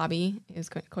with Bobby. It was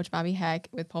Coach Bobby Heck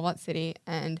with Pole Vault City,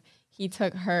 and he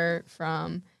took her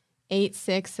from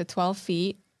 8'6" to 12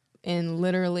 feet in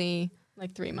literally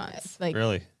Like 3 months. like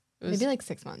Really? maybe like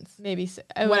 6 months. Maybe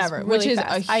Whatever, which is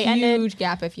a huge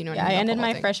gap if you know. Yeah, anything I about ended pole my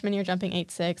vaulting. freshman year jumping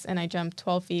 8'6", and I jumped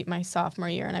 12 feet my sophomore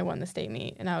year, and I won the state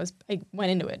meet. And I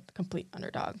went into it complete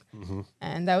underdog,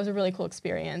 and that was a really cool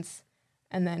experience.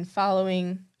 And then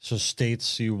following, So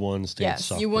states, you won states. Yes,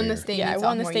 sophomore You won the year. state. yeah, I meet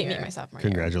won the sophomore state year. meet my sophomore year.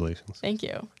 Congratulations. Thank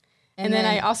you. And then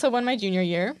I also won my junior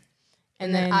year,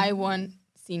 and then I won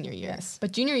senior year. Yes.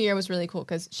 But junior year was really cool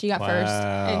because she got first,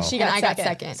 and she and got I second. got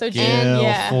second. So Gale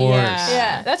yeah, Force.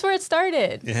 yeah, that's where it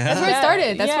started. Yeah. That's where it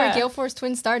started. That's where Yeah. Gale Force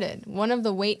Twins started. One of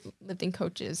the weightlifting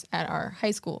coaches at our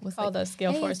high school was Called like, us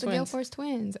Gale hey, Force it's the Gale Twins. Force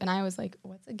Twins. And I was like,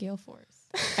 what's a Gale Force?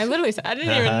 I literally said, I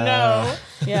didn't even know.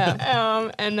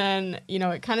 Yeah, And then,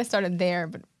 it kind of started there,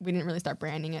 but we didn't really start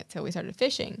branding it till we started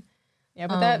fishing. yeah.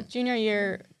 But that junior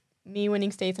year, me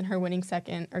winning states and her winning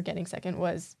second or getting second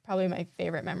was probably my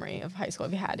favorite memory of high school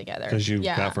we had together. Because you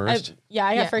Yeah. got first. I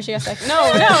got Yeah. first. She got second.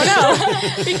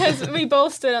 No, because we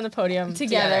both stood on the podium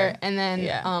Together. And then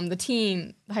Yeah.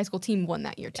 the high school team won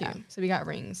that year too. Yeah. So we got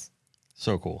rings.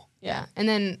 So cool. Yeah. And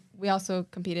then we also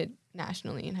competed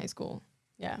nationally in high school.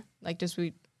 Yeah, Like just we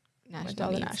went national to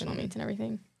all the meets national and- meets and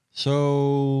everything.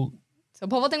 So So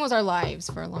pole vaulting was our lives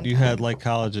for a long you time. had like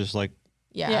colleges like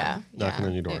Yeah. knocking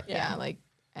on your door. Yeah, like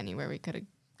anywhere we could have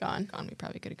Gone. we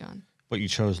probably could have gone. But you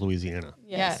chose Louisiana.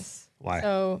 Yes. Why?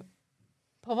 So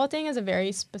pole vaulting is a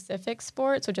very specific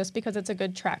sport. So just because it's a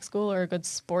good track school or a good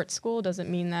sports school doesn't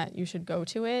mean that you should go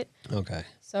to it. Okay.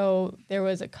 So there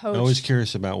was a coach. I'm always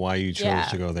curious about why you chose Yeah.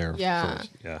 to go there Yeah. first.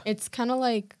 Yeah. It's kind of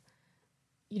like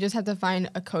you just have to find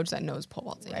a coach that knows pole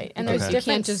vaulting. Right. And Because there's Okay. you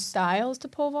different can't just styles to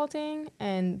pole vaulting.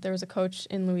 And there was a coach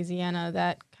in Louisiana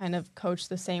that kind of coached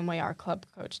the same way our club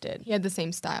coach did. he had the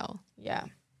same style, Yeah.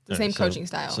 the All same right, so- coaching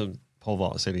style, So pole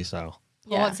vault city style.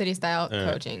 pole vault city style All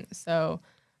right. coaching. So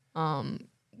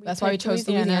that's why we picked chose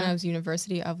Louisiana. It was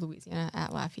University of Louisiana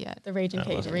at Lafayette. The Raging I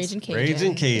love Cajuns. it. Raging Cajuns.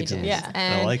 Raging Cajuns. Yeah. I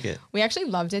And like it. we actually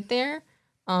loved it there.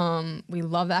 We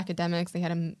loved the academics. They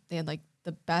had like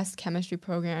the best chemistry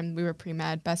program. We were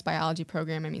pre-med, best biology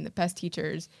program. I mean, the best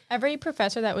teachers. Every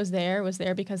professor that was there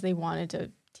because they wanted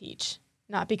to teach,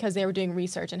 not because they were doing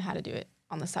research and how to do it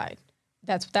on the side.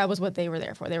 That was what they were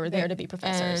there for. They were there to be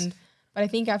professors. But I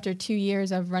think after 2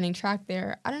 years of running track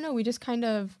there, I don't know, we just kind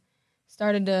of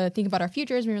started to think about our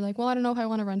futures. We were like, well, I don't know if I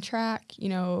want to run track.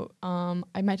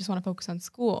 I might just want to focus on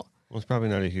school. Well, it's probably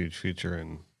not a huge future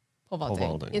in Pole pole vaulting.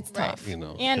 vaulting. It's Right. tough. You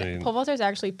know. And I mean, pole vaulters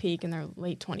actually peak in their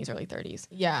late 20s, early 30s.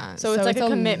 Yeah. So it's like a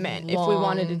commitment if we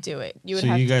wanted to long- do it. You would so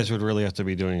have you guys would really have to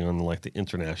be doing it on like the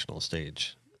international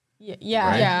stage. yeah,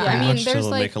 Right? Yeah, Pretty I mean, much there's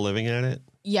to like- make a living at it.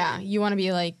 Yeah. You want to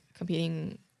be like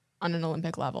competing on an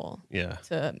Olympic level Yeah.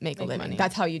 to make a Make living. money.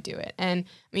 That's how you do it. And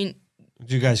I mean,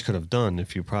 Which you guys could have done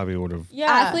if you probably would have. Yeah.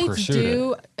 athletes Pursued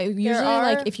do usually are-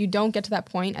 like if you don't get to that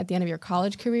point at the end of your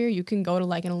college career, you can go to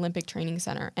like an Olympic training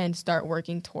center and start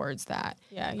working towards that.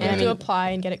 Yeah, you And have I to mean, apply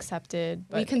and get accepted.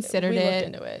 But considered we it. looked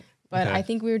into it. But Okay. I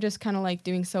think we were just kind of like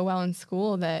doing so well in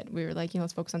school that we were like,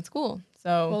 let's focus on school.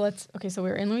 So Well, so we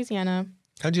were in Louisiana.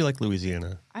 How'd you like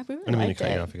Louisiana? We really I didn't mean to liked cut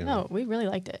you it. off again. No, we really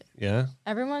liked it. Yeah.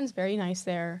 Everyone's very nice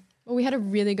there. well, we had a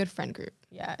really good friend group.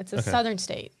 Yeah, it's a Okay. southern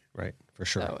state. Right. For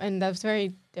sure. So, and that's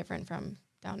very different from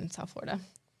down in South Florida.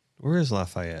 Where is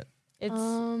Lafayette? It's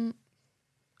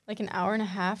like an hour and a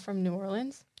half from New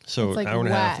Orleans. So It's like hour and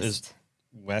a half is west.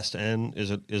 west end.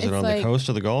 Is it It's on the like- coast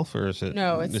of the Gulf or is it?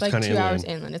 No, it's like kinda 2 hours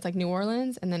inland? inland. It's like New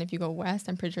Orleans, and then if you go west,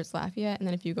 I'm pretty sure it's Lafayette, and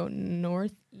then if you go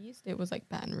northeast, it was like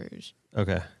Baton Rouge.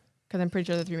 Okay. Because I'm pretty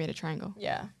sure the three made a triangle.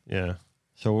 Yeah. Yeah.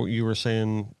 So you were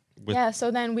saying with Yeah,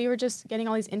 so then we were just getting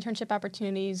all these internship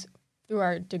opportunities through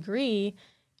our degree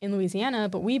in Louisiana,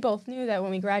 but we both knew that when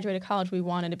we graduated college, we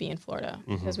wanted to be in Florida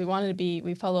because we felt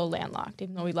a little landlocked,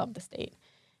 even though we loved the state.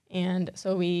 And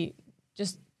so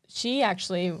she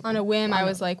actually, On a whim, I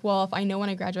was like, well, if I know when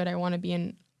I graduate I want to be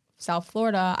in South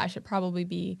Florida. I should probably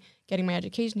be getting my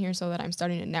education here so that I'm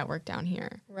starting to network down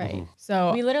here. Right.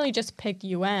 So We literally just picked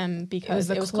UM because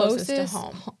it was closest to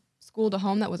home. School to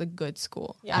home that was a good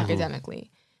school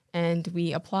academically. And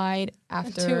we applied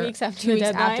after 2 weeks after 2 the weeks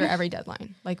deadline. after every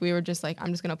deadline. Like we were just like,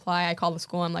 I'm just gonna apply. I called the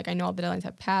school. I'm like, I know all the deadlines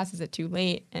have passed. Is it too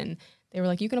late? And they were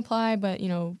like, you can apply, but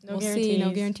we'll see.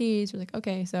 No guarantees. We're like,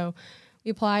 okay. So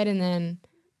we applied, and then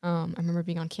I remember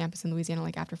being on campus in Louisiana,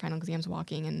 like after final exams,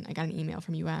 walking, and I got an email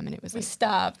from UM, and it was We like,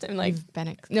 stopped and like, you've been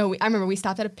I remember we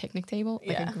stopped at a picnic table,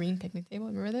 like Yeah. a green picnic table.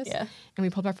 Remember this? Yeah. And we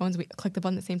pulled up our phones. We clicked the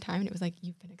button at the same time, and it was like,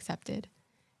 you've been accepted.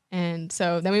 And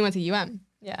so then we went to UM.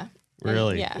 yeah.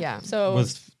 Really? Yeah. Yeah. So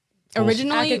With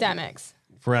Originally, academics.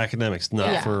 for academics,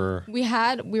 not Yeah. for. we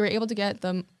were able to get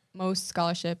the most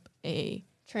scholarship a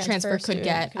transfer could student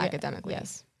get could get. academically.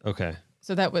 Yes. Okay.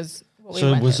 So that was What we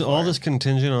So went was there all for. this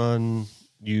contingent on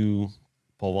you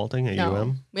pole vaulting at no.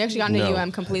 UM? We actually got into No.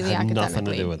 UM completely Had academically. nothing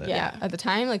to do with it. Yeah. At the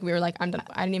time, like we were like, I'm done.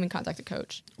 I didn't even contact the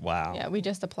coach. Wow. Yeah, we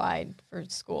just applied for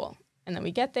school, and then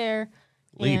we get there,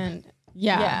 Leap. and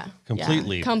Yeah.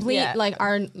 Completely. Complete. Yeah. Like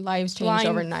our lives changed blind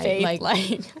overnight. faith,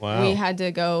 Like Wow. we had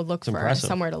to go look It's for impressive.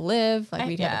 somewhere to live. Like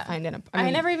we had yeah. to find an. I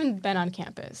had never even been on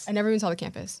campus. I never even saw the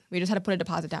campus. We just had to put a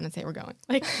deposit down and say we're going.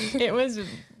 Like it was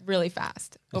really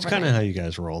fast. It's overnight. kind of how you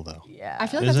guys roll, though. Yeah, I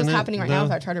feel like that's Isn't what's it, happening right now though?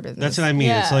 with our charter business. That's what I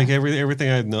mean. It's Yeah. like everything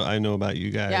I know about you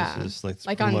guys Yeah. is like, it's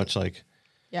Like pretty on- much like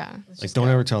Yeah. don't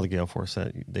ever tell the Gale Force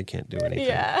that they can't do anything.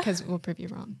 yeah. Because we'll prove you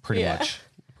wrong. Pretty Yeah. much.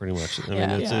 Pretty much. I Yeah.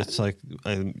 mean, Yeah. it's like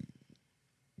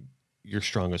your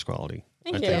strongest quality.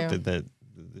 Thank I you. think that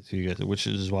to you guys, which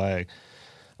is why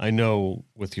I know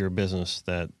with your business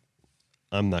that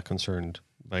I'm not concerned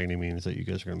by any means that you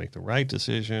guys are going to make the right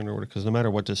decision, or because no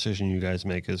matter what decision you guys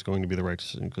make is going to be the right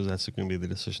decision, because that's going to be the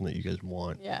decision that you guys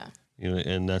want. Yeah.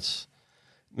 And that's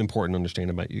important to understand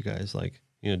about you guys. Like,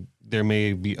 there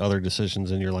may be other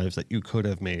decisions in your lives that you could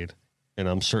have made, and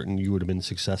I'm certain you would have been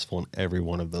successful in every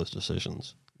one of those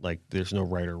decisions. Like, there's no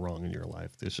right or wrong in your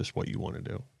life. There's just what you want to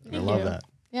do. And I Thank love you. that.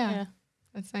 Yeah. Yeah.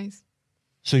 That's nice.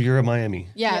 So you're at Miami.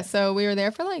 Yeah, Yeah. so we were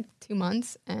there for like 2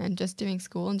 months and just doing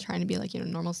school and trying to be like,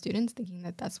 normal students, thinking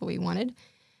that that's what we wanted.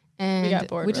 And got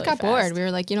bored we just really got bored. fast. We were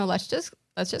like, let's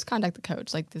just contact the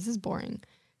coach. Like, this is boring.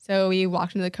 So we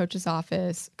walked into the coach's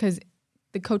office because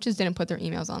the coaches didn't put their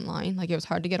emails online. Like, it was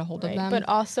hard to get a hold of Right. them. But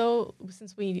also,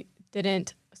 since we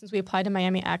applied to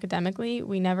Miami academically,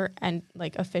 we never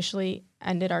officially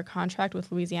ended our contract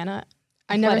with Louisiana.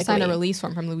 I never signed a athletically. release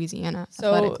form from Louisiana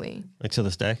So- athletically. Like to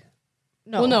this day?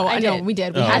 No, Well, no, I I know did. we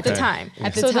did. We Oh, had At the okay. time.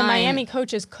 At the So the time- Miami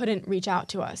coaches couldn't reach out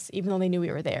to us, even though they knew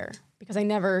we were there, because I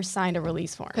never signed a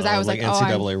release form. Because I was like,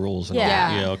 NCAA rules. And all Yeah.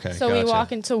 that. Yeah. Okay. So gotcha. we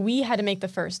walk in. So we had to make the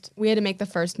first. we had to make the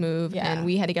first move Yeah. and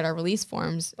we had to get our release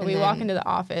forms. But and we then- walk into the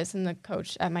office, and the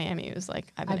coach at Miami was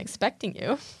like, "I've been expecting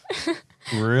you."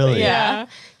 Really? Yeah.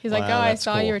 He's like, Wow, oh, I that's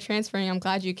saw cool. you were transferring. I'm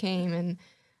glad you came.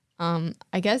 And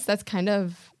I guess that's kind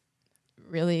of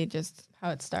really just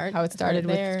How it started. how it started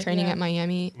with there, training yeah. at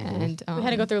Miami. Mm-hmm. And We had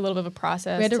to go through a little bit of a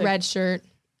process. we had to to redshirt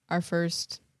our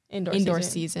first indoor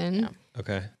season. Yeah.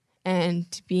 Okay. And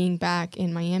being back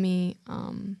in Miami,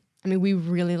 we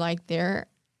really like their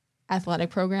athletic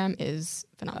program is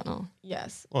phenomenal.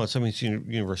 Yes. Well, it's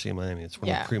University of Miami. It's one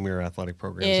of Yeah. the premier athletic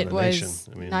programs It in the was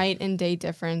nation. I mean, night and day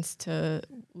difference to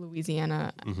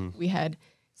Louisiana. Mhm. We had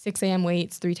 6 a.m.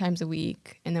 weights 3 times a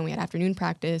week, and then we had afternoon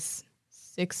practice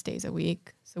 6 days a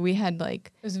week. So we had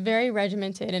like, It was very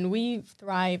regimented, and we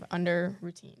thrive under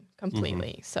routine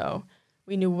completely. So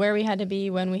we knew where we had to be,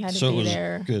 when we had to so it be was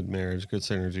there. good marriage, good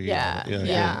synergy. Yeah. Yeah.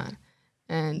 yeah.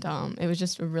 And it was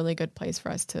just a really good place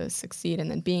for us to succeed. And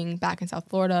then being back in South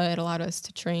Florida, it allowed us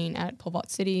to train at Pole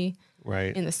Vault City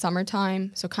Right. in the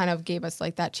summertime. So kind of gave us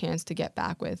like that chance to get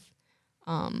back with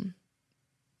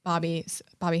Bobby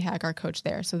Hack, our coach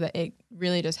there. So that it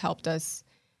really just helped us.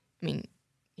 I mean,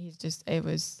 it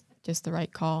was just the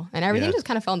right call. And everything Yeah. just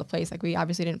kind of fell into place. Like we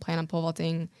obviously didn't plan on pole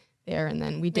vaulting there. And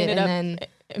then we We did. ended And up then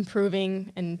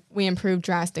improving, and we improved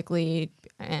drastically.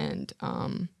 And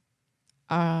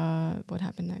what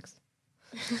happened next?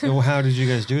 So how did you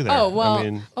guys do that? Oh, well, I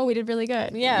mean, we did really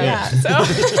good. yeah.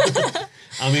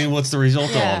 I mean, what's the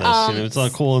result Yeah. of all this? It's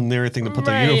not cool and everything to put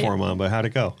the Right. uniform on, but how'd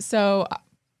it go? So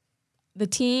the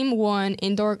team won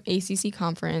indoor ACC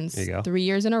conference There you go. 3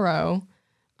 years in a row.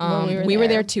 When we were we were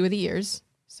there there. 2 of the years.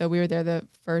 So we were there the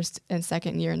first and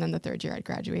second year, and then the third year I'd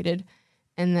graduated.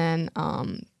 And then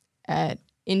at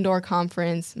indoor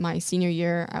conference, my senior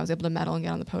year, I was able to medal and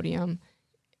get on the podium.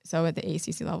 So at the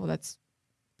ACC level, that's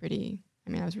pretty.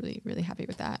 I was really, really happy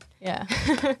with that. Yeah.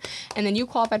 And then you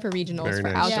qualified for regionals Very for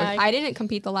nice. outdoor. Yeah, I didn't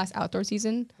compete the last outdoor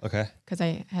season Okay. because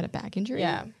I had a back injury.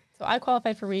 Yeah. So I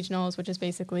qualified for regionals, which is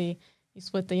basically you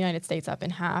split the United States up in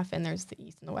half, and there's the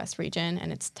East and the West region,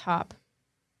 and it's top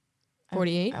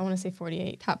 48. I want to say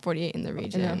 48. Top 48 in the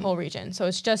region. In the whole region. So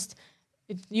it's just,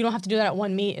 you don't have to do that at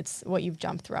one meet. It's what you've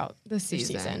jumped throughout the your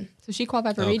season. So she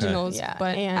qualified for Okay. regionals, Yeah,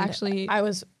 but and actually,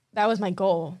 that was my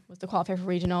goal, was to qualify for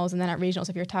regionals, and then at regionals,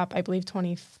 if you're top, I believe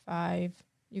 25,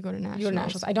 you go to nationals. you go to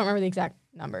nationals. I don't remember the exact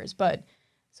numbers, but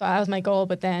so that was my goal.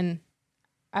 But then,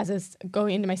 as it's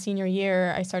going into my senior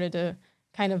year, I started to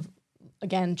kind of,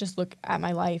 again, just look at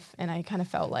my life, and I kind of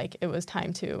felt like it was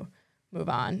time to move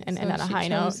on and So end on a she high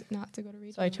note. chose not to go to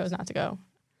regionals. So I chose not to go.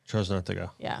 Chose not to go.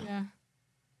 Yeah, Yeah.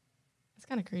 It's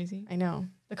kind of crazy. I know.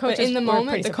 The But coaches in the were moment,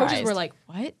 pretty the coaches were surprised. like,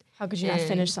 "What?" "How could you not and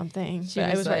finish something?" She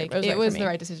But was like, right "It was for the me.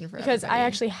 right decision for because I everybody.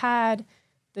 actually had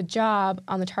the job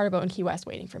on the charter boat in Key West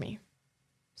waiting for me.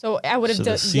 So I would have So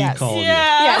done the sea yes. called you.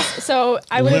 Yes. So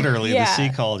I would Literally, the sea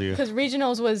called you. because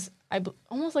regionals was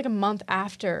almost like a month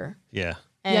after, Yeah.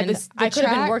 and the I could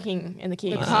have been track- working in the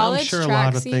Keys. the I'm college sure a track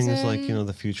lot of things like, season-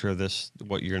 the future of this,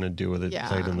 what you're going to do with it Yeah.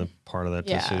 played in the part of that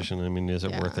Yeah. decision. I mean, is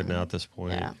it worth it Yeah. now at this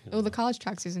point? Yeah. Well, the college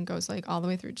track season goes like all the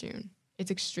way through June. It's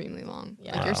extremely long.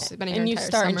 Yeah. Like you're Wow. spending and your you entire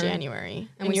start in summer. January,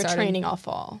 and we you're started- training all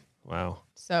fall. Wow.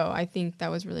 So I think that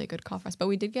was really a good call for us. But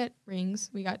we did get rings.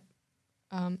 We got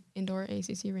indoor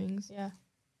ACC rings. Yeah,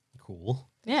 Cool.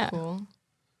 yeah. Cool.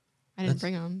 I didn't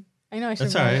bring them. I know. I should.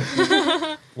 That's all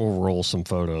right. We'll roll some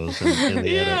photos in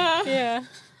the edit. Yeah.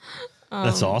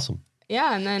 That's awesome.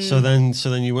 Yeah, and then So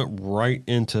then you went right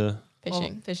into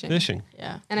Fishing. fishing.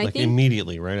 Yeah. And I Like think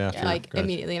immediately, right after. like grad.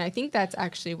 immediately, and I think that's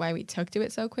actually why we took to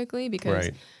it so quickly because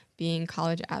Right. being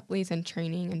college athletes and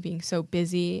training and being so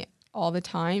busy all the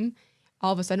time,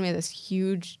 all of a sudden we had this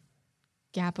huge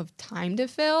gap of time to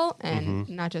fill, and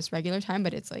not just regular time,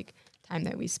 but it's like time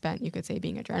that we spent, you could say,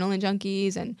 being adrenaline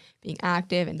junkies and being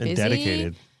active and busy.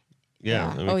 dedicated. Yeah.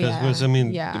 Yeah. I mean, Oh, because yeah. d-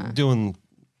 Yeah. doing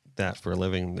that for a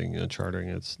living, chartering,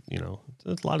 it's,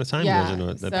 it's a lot of time Yeah. goes into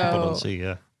it that people don't So- see.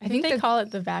 Yeah. I think they that call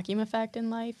it the vacuum effect in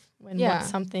life. When Yeah.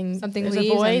 something Something there's leaves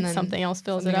a and void, then something else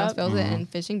fills something it else up. fills it, and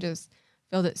fishing just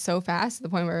filled it so fast to the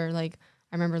point where like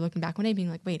I remember looking back one day being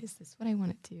like, wait, is this what I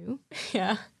want to do?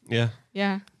 Yeah. Yeah.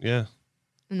 Yeah. Yeah.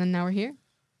 And then now we're here.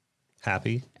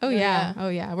 Happy. Oh Yeah. yeah. Oh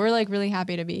yeah. We're like really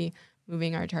happy to be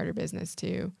moving our charter business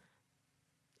to,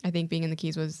 I think being in the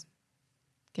Keys was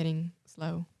getting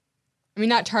slow. I mean,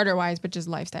 not charter wise, but just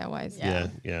lifestyle wise. Yeah.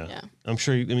 Yeah. I'm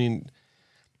sure.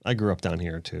 I grew up down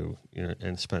here too,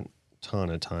 and spent a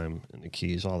ton of time in the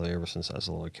Keys all the way ever since I was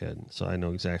a little kid. So I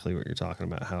know exactly what you're talking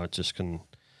about. How it just can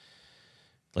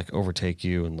like overtake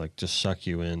you and like just suck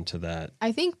you into that.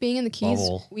 I think being in the Keys,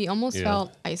 Bubble. we almost Yeah.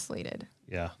 felt isolated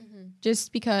Yeah.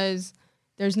 just because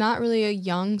there's not really a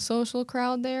young social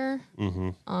crowd there.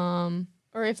 Mm-hmm.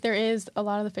 Or if there is, a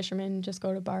lot of the fishermen just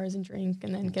go to bars and drink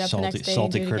and then get up the next day.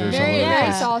 Salty and do it critters again. all Very, over the very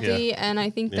place. salty. Yeah. And I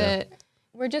think Yeah. that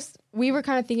we were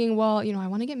kind of thinking, well, I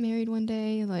want to get married one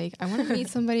day. Like, I want to meet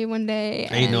somebody one day.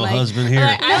 Ain't and no like, husband here.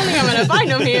 like, I don't think I'm gonna find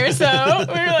him here. So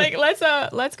we were like,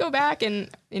 let's go back. And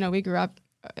we grew up,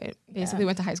 basically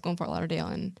went to high school in Fort Lauderdale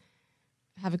and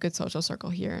have a good social circle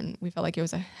here. And we felt like it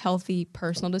was a healthy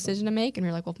personal decision to make. And we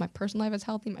were like, well, if my personal life is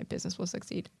healthy, my business will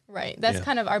succeed. Right. That's Yeah.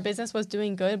 kind of, our business was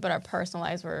doing good, but our personal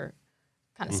lives were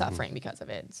kind of suffering because of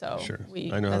it. So Sure.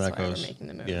 we, I know how that's that why goes. we're making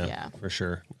the move. Yeah, Yeah. for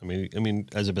sure. I mean,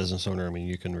 as a business owner,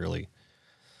 you can really,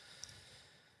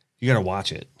 you got to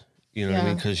watch it. You know what I mean?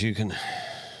 Yeah. Because you can,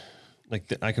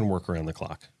 I can work around the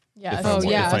clock. Yeah. If, us I,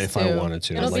 too. yeah, if, I, us if I too. wanted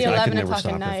to. It'll Like be I 11 could never o'clock at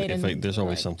stop night if and there's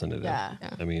always like, something to do. Yeah.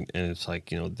 And it's like,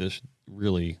 this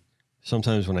really,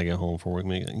 sometimes when I get home from work,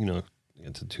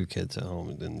 get the two kids at home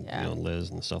and then, Yeah. Liz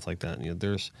and stuff like that. And,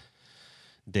 there's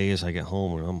days I get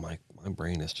home and I'm like, my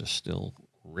brain is just still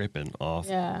ripping off,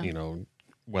 Yeah.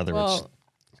 whether it's Well-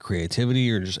 creativity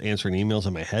or just answering emails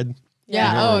in my head.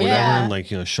 Yeah. Or whatever. yeah. And like,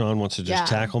 Sean wants to just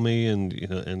Yeah. tackle me and,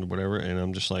 and whatever. And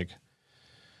I'm just like,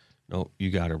 no, you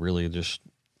got to really just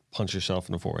punch yourself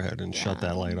in the forehead and shut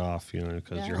that light off, because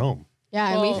Yeah. you're home. Yeah.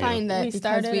 And Well, we find that we because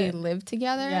started we it- live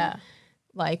together, Yeah.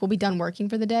 like we'll be done working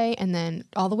for the day and then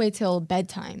all the way till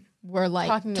bedtime. We're like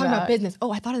Talking talking about about- business.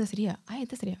 Oh, I thought of this idea. I had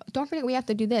this idea. Don't forget we have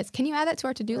to do this. Can you add that to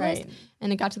our to-do list? Right.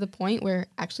 And it got to the point where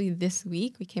actually this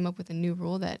week we came up with a new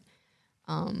rule that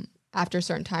after a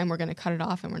certain time we're going to cut it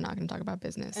off and we're not going to talk about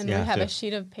business. And Yeah, we have yeah. a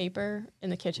sheet of paper in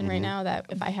the kitchen right now that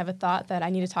if I have a thought that I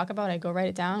need to talk about, I go write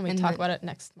it down. We And talk then- about it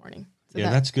next morning. So Yeah,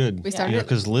 that- that's good. we started-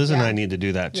 Because Liz and yeah. I need to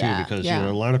do that too, Yeah. because Yeah.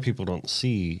 a lot of people don't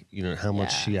see how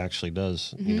much Yeah. she actually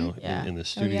does. Yeah. In the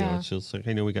studio. yeah. It's just like,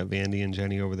 I know we got Vandy and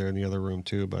Jenny over there in the other room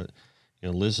too, but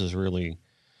Liz is really,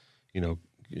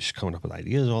 she's coming up with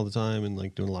ideas all the time and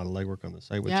like doing a lot of legwork on the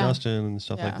site with Yeah. Justin and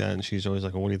stuff like Yeah. that. And she's always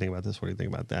like, well, what do you think about this? What do you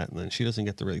think about that? And then she doesn't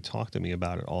get to really talk to me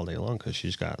about it all day long because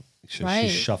she's Right.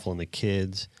 shuffling the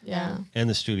kids Yeah. and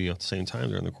the studio at the same time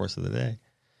during the course of the day.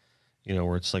 You know,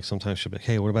 where it's like sometimes she'll be like,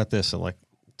 hey, what about this at like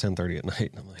 10:30 at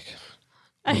night? And I'm like,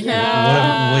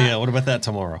 what about that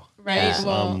tomorrow? Right. Yes,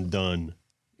 Well, I'm done.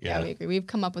 yeah, we agree. We've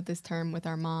come up with this term with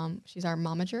our mom. She's our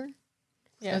momager. So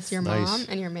Yes. it's your Nice. mom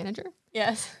and your manager.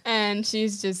 Yes. And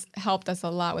she's just helped us a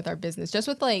lot with our business, just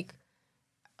with like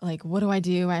what do I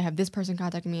do? I have this person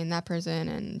contacting me and that person,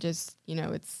 and just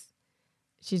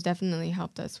she's definitely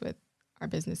helped us with our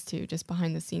business too, just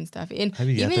behind the scenes stuff. And Have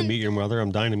you yet to even- meet your mother?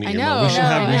 I'm dying to meet I your mother. know. We should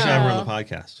have her I on the know.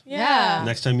 podcast. Yeah.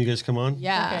 Next time you guys come on,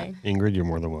 Yeah. Okay. Ingrid, you're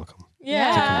more than welcome.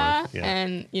 Yeah. Yeah.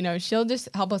 And she'll just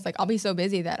help us. Like, I'll be so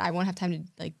busy that I won't have time to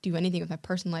like do anything with my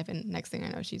personal life. And next thing I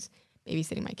know, she's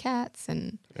babysitting my cats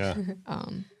and Yeah.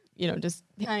 just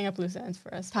Tying up loose ends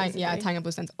for us. tying basically. up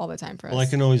loose ends all the time for us. Well, I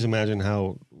can always imagine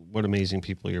what amazing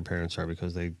people your parents are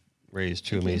because they raised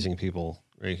two amazing people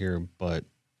right here. But,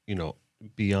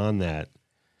 beyond that,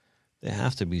 they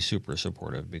have to be super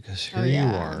supportive because here you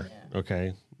yeah. are,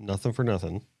 okay? Nothing for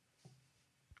nothing,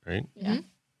 right? Yeah.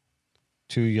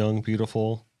 Two young,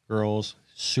 beautiful girls,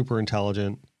 super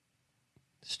intelligent,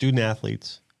 student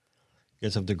athletes. You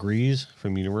guys have degrees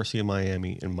from University of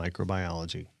Miami in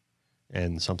microbiology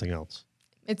and something else.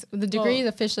 It's the degree Well- is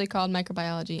officially called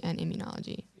microbiology and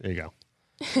immunology. There you go.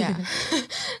 Yeah.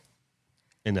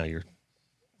 And now you're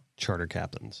charter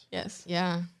captains Yes.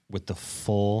 Yeah. with the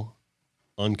full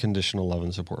unconditional love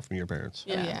and support from your parents.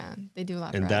 Yeah. Yeah. Yeah. They do a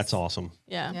lot And for that's us. awesome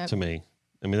Yeah. Yep. to me.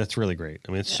 I mean, that's really great.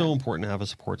 I mean, it's so important to have a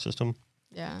support system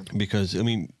Yeah. because, I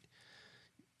mean,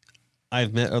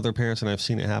 I've met other parents and I've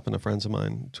seen it happen to friends of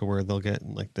mine to where they'll get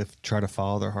like they try to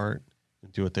follow their heart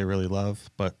and do what they really love,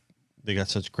 but they got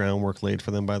such groundwork laid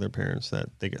for them by their parents that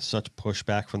they get such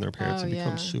pushback from their parents. Oh, It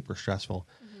becomes yeah. super stressful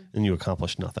and you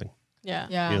accomplish nothing. Yeah.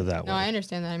 Yeah. that no, way. I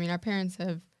understand that. I mean, our parents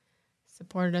have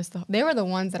supported us. They were the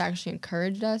ones that actually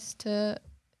encouraged us to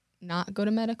not go to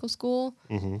medical school,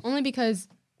 only because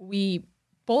we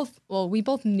both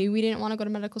knew we didn't want to go to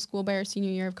medical school by our senior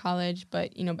year of college,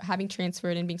 but having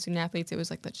transferred and being student athletes, it was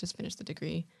like, let's just finish the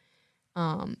degree.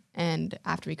 And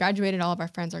after we graduated, all of our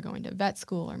friends are going to vet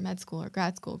school or med school or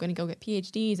grad school, going to go get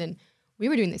PhDs. And we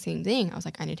were doing the same thing. I was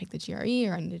like, I need to take the GRE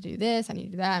or I need to do this, I need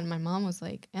to do that. And my mom was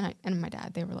like, and my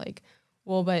dad, they were like,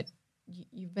 well, but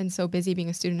you've been so busy being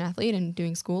a student athlete and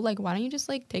doing school. Like, why don't you just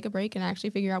like take a break and actually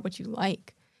figure out what you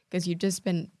like? Because you've just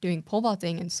been doing pole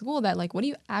vaulting in school that like, what do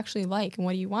you actually like and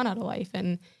what do you want out of life?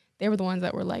 And they were the ones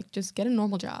that were like, just get a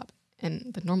normal job.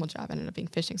 And the normal job ended up being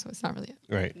fishing. So it's not really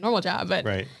Right. a normal job, but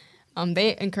Right.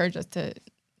 they encouraged us to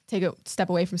take a step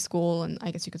away from school. And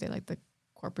I guess you could say like the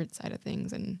corporate side of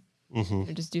things and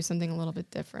just do something a little bit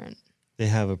different. They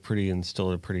have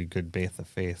instilled a pretty good base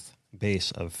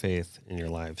of faith in your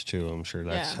lives too. I'm sure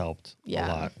that's Yeah. helped Yeah. a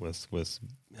lot with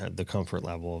the comfort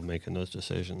level of making those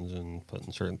decisions and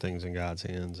putting certain things in God's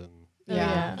hands. And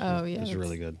yeah. Oh, yeah. it's that's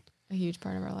really good. a huge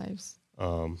part of our lives.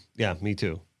 Yeah, me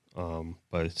too.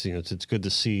 But it's good to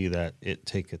see that it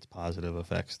take its positive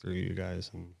effects through you guys,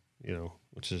 and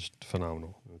which is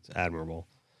phenomenal. It's admirable.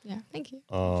 Yeah. Thank you.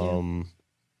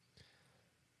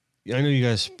 Yeah, I know you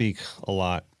guys speak a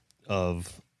lot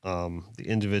of the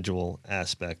individual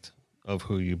aspect of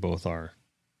who you both are,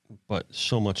 but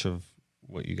so much of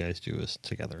what you guys do is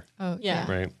together, Oh, Yeah.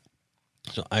 yeah. right?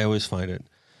 So I always find it,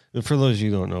 and for those of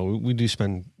you who don't know, we do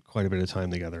spend quite a bit of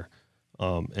time together.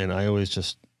 And I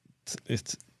always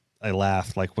I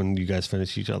laugh like when you guys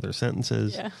finish each other's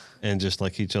sentences Yeah. and just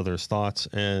like each other's thoughts.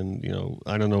 And,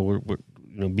 I don't know, what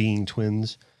being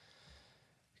twins,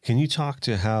 can you talk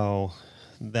to how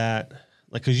that,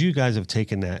 like, cause you guys have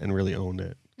taken that and really owned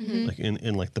it, like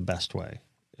in like the best way.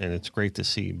 And it's great to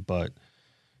see, but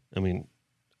I mean,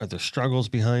 are there struggles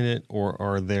behind it, or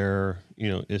are there,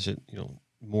 is it,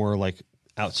 more like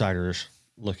outsiders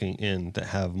looking in that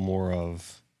have more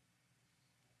of,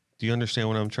 do you understand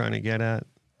what I'm trying to get at?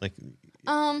 Like,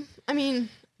 I mean,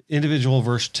 individual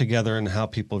versus together and how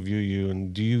people view you.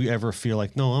 And do you ever feel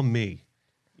like, no, I'm me?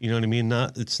 You know what I mean?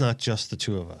 It's not just the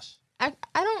two of us. I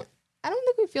don't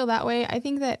think we feel that way. I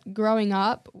think that growing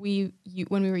up, when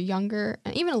we were younger,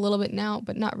 and even a little bit now,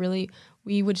 but not really,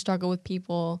 we would struggle with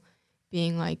people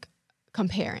being like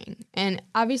comparing. And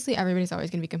obviously everybody's always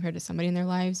going to be compared to somebody in their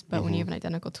lives, but when you have an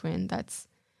identical twin that's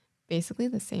basically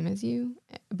the same as you,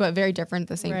 but very different at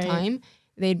the same Right. time,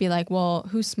 they'd be like, well,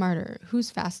 who's smarter?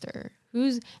 Who's faster?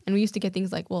 And we used to get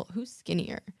things like, well, who's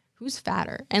skinnier? who's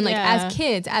fatter? And like Yeah.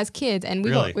 as kids, and we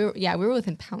Really? we were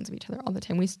within pounds of each other all the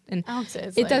time. And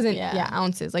Ounces. it like, doesn't, yeah.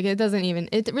 ounces. Like it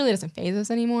really doesn't phase us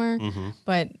anymore.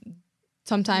 But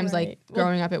sometimes like Right. Well-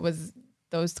 growing up, it was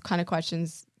those kind of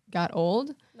questions got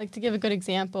old. Like to give a good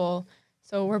example,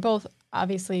 so we're both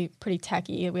obviously pretty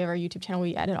techie. We have our YouTube channel.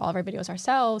 We edit all of our videos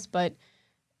ourselves. But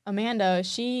Amanda,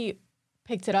 she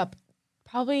picked it up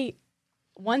probably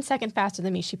 1 second faster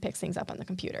than me. She picks things up on the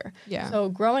computer. Yeah. So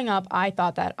growing up, I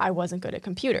thought that I wasn't good at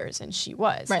computers, and she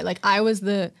was. Right. Like I was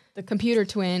the computer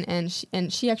twin, and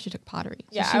she actually took pottery.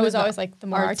 So Yeah, she I was the always like the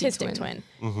more artsy artistic twin.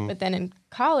 But then in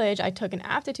college, I took an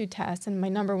aptitude test, and my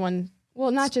number one.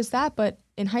 Well, not just that, but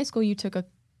in high school, you took a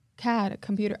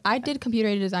computer. I did computer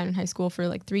aided design in high school for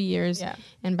like 3 years. Yeah.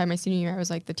 And by my senior year, I was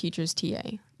like the teacher's TA,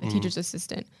 the teacher's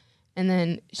assistant. And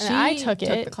then And I took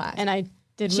the it, class. and I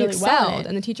did she really well. excelled, in it.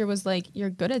 and the teacher was like, "You're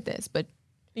good at this," but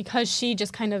Because she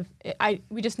just kind of,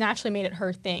 we just naturally made it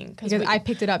her thing. because we, I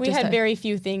picked it up. we just had to- very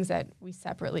few things that we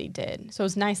separately did. So it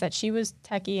was nice that she was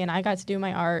techie and I got to do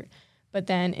my art. But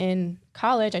then in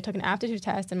college, I took an aptitude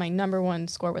test and my number one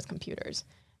score was computers.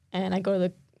 And I go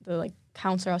to the like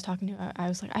counselor I was talking to. I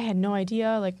was like, I had no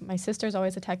idea. Like my sister's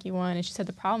always a techie one, and she said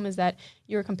the problem is that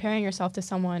you were comparing yourself to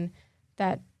someone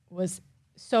that was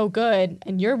so good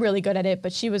and you're really good at it,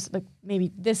 but she was like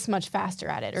maybe this much faster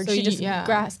at it, or So she just yeah.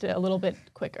 grasped it a little bit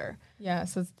quicker. Yeah,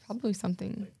 so it's probably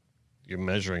something. You're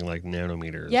measuring like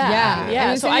nanometers. Yeah.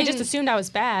 Yeah. And So I saying- just assumed I was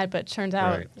bad, but turns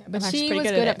out Right. But I'm actually she pretty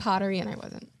was good at it. pottery, and I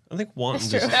wasn't. I think wanting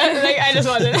True. just Like, I just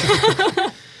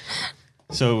wasn't.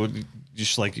 so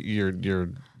just like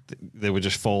they would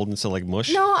just fold into like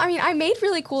mush. No, I mean I made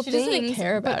really cool She things. doesn't even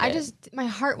care but about I it. just my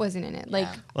heart wasn't in it. Like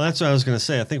Well, that's what I was gonna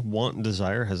say. I think want and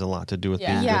desire has a lot to do with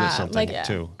being good Yeah, at something like,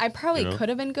 too. I probably you know? could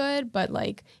have been good, but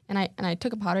like, and I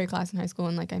took a pottery class in high school,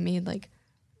 and like I made like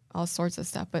all sorts of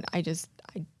stuff, but I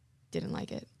didn't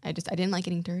like it. I didn't like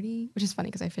getting dirty, which is funny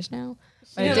because I fish now.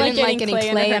 But I didn't like getting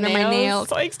clay under my nails.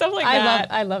 like stuff like I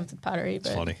that. I loved pottery.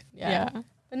 But funny. Yeah.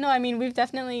 But no, I mean, we've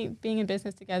definitely, being in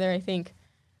business together, I think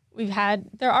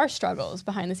there are struggles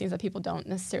behind the scenes that people don't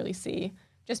necessarily see.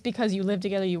 Just because you live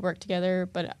together, you work together,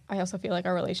 but I also feel like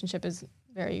our relationship is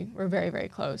we're very, very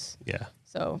close. Yeah.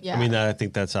 So Yeah. I mean, I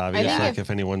think that's obvious. think Like if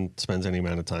anyone spends any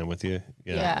amount of time with you,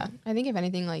 yeah. I think if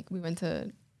anything, like we went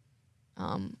to,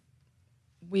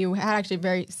 we had actually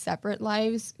very separate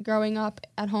lives growing up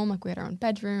at home. Like we had our own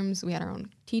bedrooms, we had our own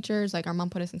teachers. Like our mom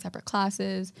put us in separate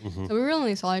classes, so we really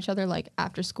only saw each other like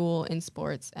after school, in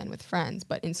sports, and with friends.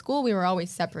 But in school, we were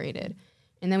always separated.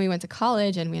 And then we went to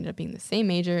college, and we ended up being the same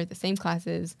major, the same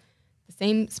classes, the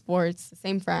same sports, the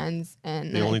same friends.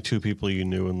 And The only two people you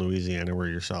knew in Louisiana were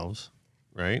yourselves,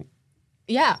 right?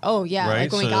 yeah, oh yeah, Right.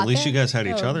 like when So we got at least there. you guys had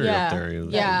each Oh, other yeah. up there.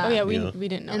 Yeah. Oh, yeah, we you know?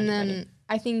 didn't know And anybody. then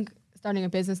I think starting a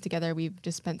business together, we've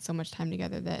just spent so much time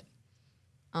together that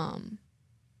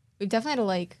we've definitely had to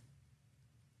like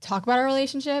talk about our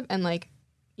relationship and like,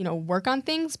 you know, work on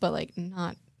things, but like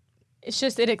not. It's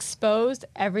just, it exposed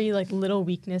every like little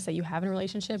weakness that you have in a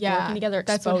relationship. Working together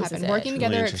that's what exposes happened. it. Working It's really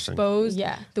together interesting. exposed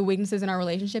Yeah. the weaknesses in our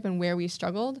relationship and where we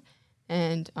struggled,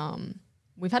 and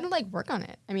we've had to like work on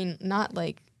it. I mean,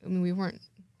 we weren't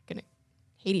gonna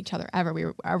hate each other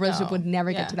ever. Our relationship No. would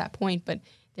never Yeah. get to that point, but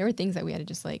there were things that we had to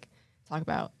just like talk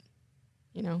about,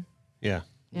 you know. Yeah.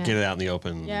 Yeah. Get it out in the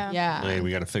open. Yeah. Yeah. Hey, we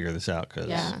got to figure this out because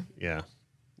Yeah.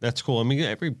 that's cool. I mean,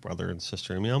 every brother and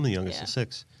sister. I mean, I'm the youngest Yeah. of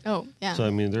 6. Oh yeah. So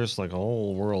I mean, there's like a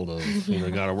whole world of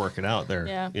got to work it out there.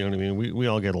 Yeah. You know what I mean? We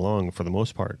all get along for the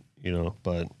most part,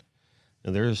 but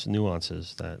there's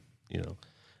nuances that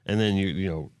and then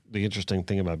the interesting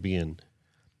thing about being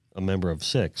a member of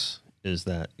 6 is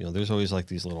that there's always like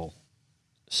these little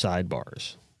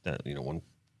sidebars that one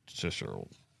sister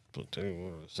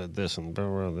said this and blah,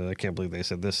 blah, blah, I can't believe they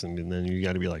said this, and then you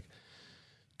got to be like,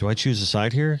 do I choose a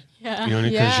side here? Yeah.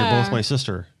 Because you're Yeah. both my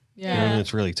sister. Yeah. And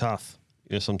it's really tough.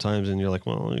 Sometimes, and you're like,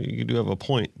 well, you do have a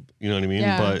point. You know what I mean?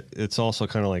 Yeah. But it's also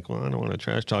kind of like, well, I don't want to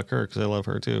trash talk her because I love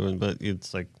her too. But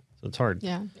it's like, it's hard.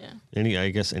 yeah. Yeah. I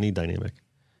guess any dynamic.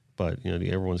 But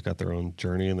everyone's got their own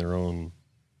journey and their own,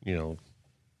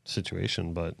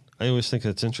 situation. But I always think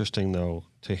it's interesting though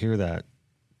to hear that,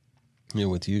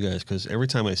 with you guys, because every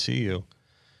time I see you,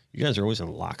 you guys are always in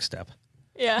lockstep.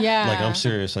 Yeah. Yeah. Like I'm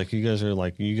serious. Like you guys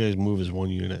move as one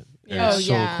unit. And Yeah. Oh, it's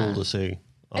yeah. so cool to see.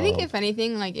 I think if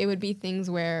anything, like it would be things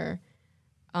where,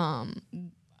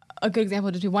 a good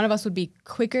example would be one of us would be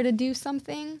quicker to do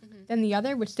something than the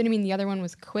other, which didn't mean the other one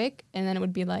was quick, and then it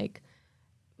would be like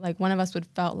one of us would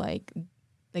felt like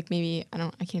maybe I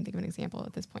can't think of an example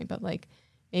at this point, but like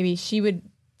maybe she would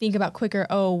think about quicker.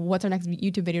 Oh, what's our next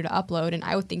YouTube video to upload? And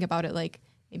I would think about it like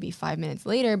maybe 5 minutes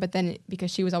later, but then because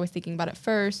she was always thinking about it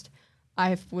first,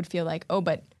 I would feel like, oh,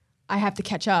 but I have to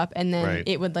catch up. And then Right.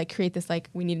 it would like create this, like,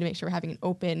 we need to make sure we're having an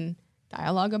open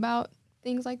dialogue about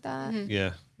things like that.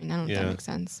 Yeah. I mean, I don't know if Yeah. that makes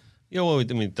sense. Yeah, well, I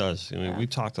mean, it does. I mean, Yeah. we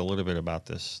talked a little bit about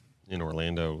this in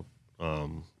Orlando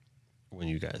when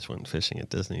you guys went fishing at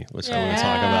Disney, which I want to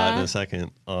talk about in a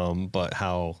second. But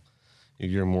how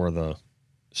you're more the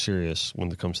serious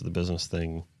when it comes to the business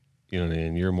thing, you know what I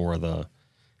mean? You're more the,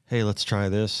 hey, let's try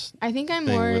this I think I'm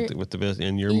thing more with the business,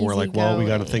 and you're more like, well, we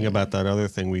got to think easygoing. about that other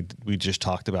thing we just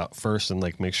talked about first, and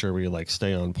like make sure we like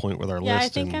stay on point with our Yeah, list. I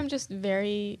think and, I'm just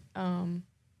very, I'm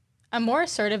more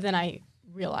assertive than I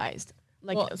realized.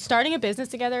 Like Well- starting a business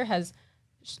together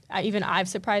I've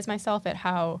surprised myself at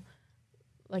how,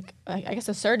 like, I guess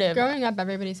assertive. growing up,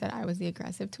 everybody said I was the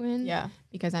aggressive twin. Yeah.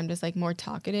 Because I'm just like more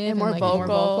talkative And more, like,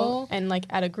 vocal, and like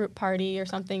at a group party or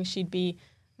something, she'd be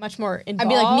much more involved.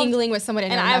 I'd be like mingling with somebody,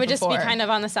 and I would just be kind of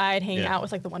on the side, hanging Yeah. out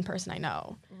with like the one person I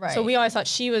know. Right. So we always thought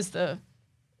she was the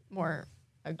more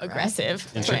aggressive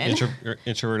twin.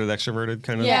 introverted, extroverted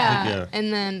kind of. yeah.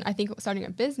 And then I think starting a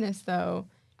business though,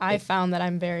 I found that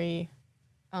I'm very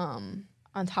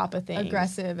on top of things.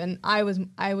 aggressive, and I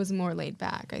was more laid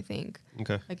back. I think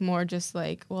Okay. like more just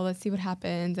like, well, let's see what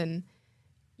happens, and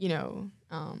you know,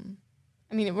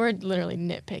 I mean, we're literally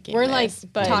nitpicking. we're this,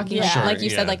 like but talking yeah. Sure, like you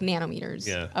yeah. said, like nanometers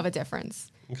Yeah. of a difference.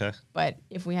 Okay. But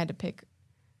if we had to pick,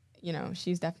 you know,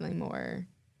 she's definitely more.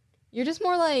 You're just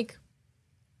more like,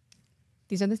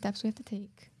 these are the steps we have to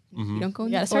take. Mm-hmm. You don't go in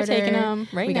We gotta this start order. taking them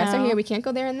right We now. gotta start here. We can't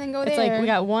go there and then go It's there. like we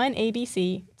got one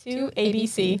ABC, two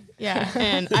ABC. Yeah.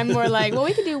 And I'm more like, well,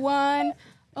 we can do one.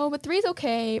 Oh, but three's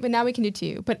okay. But now we can do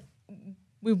two. But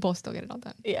we both still get it all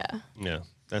done. Yeah. Yeah,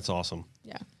 that's awesome.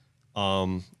 Yeah.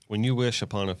 When you wish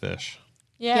upon a fish,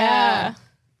 Yeah.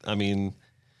 I mean,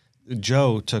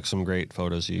 Joe took some great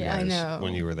photos of you Yeah, I guys know.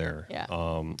 when you were there. Yeah.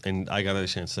 And I got a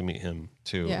chance to meet him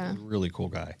too. Yeah. Really cool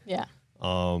guy. Yeah.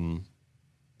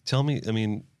 Tell me, I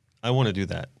mean, I want to do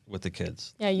that with the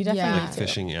kids. Yeah, you definitely Yeah. need to.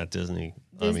 Fishing at Disney.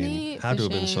 I Disney mean, had to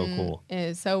have been so fishing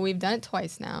cool. So we've done it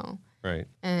twice now. Right.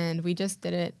 And we just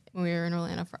did it when we were in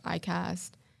Orlando for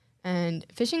iCast. And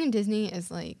fishing in Disney is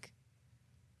like,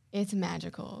 it's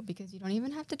magical because you don't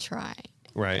even have to try.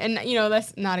 Right. And, you know,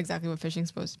 that's not exactly what fishing's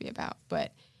supposed to be about.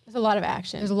 But There's a lot of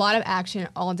action. there's a lot of action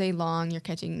all day long. You're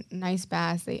catching nice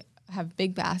bass. They have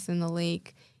big bass in the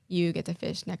lake. You get to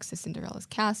fish next to Cinderella's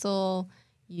castle.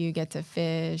 You get to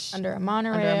fish under a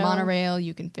monorail. under a monorail.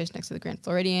 You can fish next to the Grand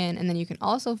Floridian. And then you can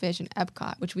also fish in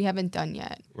Epcot, which we haven't done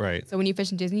yet. Right. So when you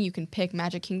fish in Disney, you can pick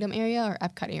Magic Kingdom area or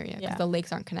Epcot area because Yeah. the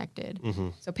lakes aren't connected. Mm-hmm.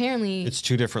 So apparently, It's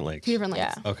two different lakes. two different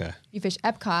lakes. Yeah. Okay. You fish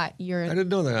Epcot, you're I didn't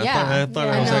know that. Yeah. I thought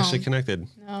Yeah. I was I know. actually connected.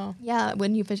 No. yeah.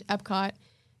 When you fish Epcot,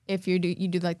 if you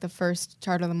do like the first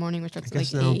charter of the morning, which I starts at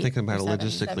guess like now I'm 8 thinking about or it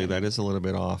 7. logistically. That is a little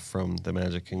bit off from the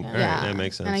Magic Kingdom. Yeah. All right, that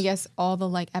makes sense. And I guess all the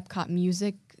like Epcot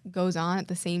music goes on at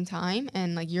the same time,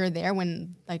 and like you're there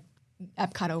when like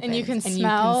Epcot opens, And you can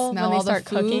smell when they all the start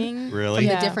food cooking. Really? from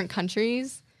Yeah. the different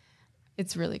countries.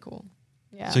 It's really cool.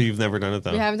 Yeah. So you've never done it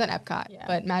though? We haven't done Epcot, Yeah.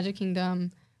 but Magic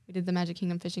Kingdom, we did the Magic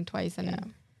Kingdom fishing twice,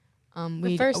 and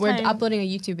we're first time- uploading a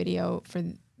YouTube video for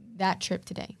that trip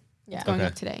today. Yeah. It's going Okay.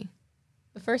 up today.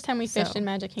 The first time we fished So- in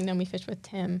Magic Kingdom, we fished with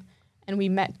Tim, and we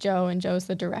met Joe, and Joe's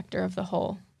the director of the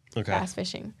whole Okay. bass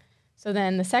fishing. So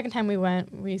then the second time we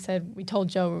went, we told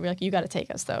Joe, we were like, you got to take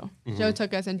us though. Mm-hmm. So Joe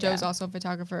took us, and Joe's Yeah. also a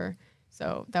photographer,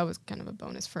 so that was kind of a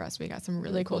bonus for us. We got some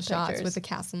really Really cool cool shots pictures. with the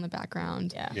castle in the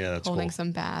background. Yeah. Yeah, that's holding cool.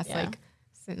 some bass, Yeah.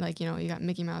 like you know, you got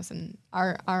Mickey Mouse, and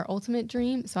our ultimate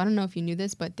dream. So I don't know if you knew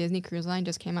this, but Disney Cruise Line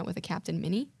just came out with a Captain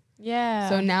Minnie. Yeah.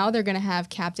 So now they're gonna have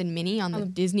Captain Minnie on the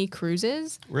Disney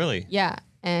cruises. Really? Yeah,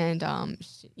 and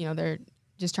you know, they're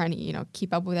just trying to, you know,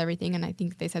 keep up with everything. And I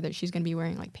think they said that she's gonna be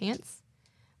wearing like pants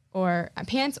or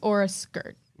a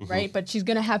skirt, right? But she's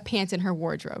gonna have pants in her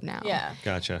wardrobe now. yeah.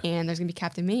 Gotcha. And there's gonna be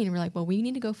Captain Minnie, and we're like, well, we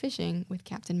need to go fishing with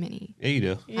Captain Minnie. Yeah, you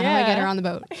do. How do I get her on the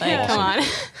boat? Like, come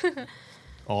on.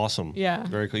 Awesome. Yeah.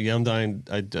 Very cool. Yeah, I'm dying.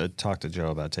 I talked to Joe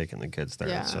about taking the kids there,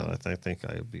 Yeah. so I think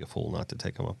I'd be a fool not to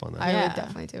take them up on that. I Yeah. would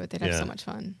definitely do it. They'd have Yeah. so much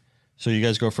fun. So you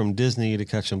guys go from Disney to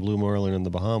catching blue marlin in the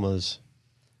Bahamas,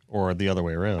 or the other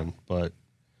way around. But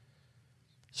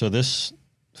so this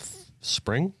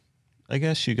spring, I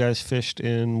guess you guys fished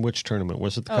in which tournament?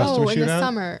 Was it the custom Oh, in shootout? the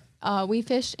summer, we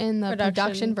fished in the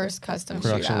production versus custom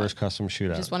Production shootout. versus custom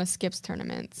shootout. Just one of Skip's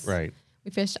tournaments. Right.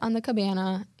 We fished on the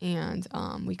cabana, and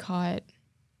we caught.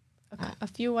 A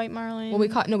few white marlin. Well, we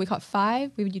caught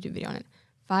 5. We would YouTube video on it.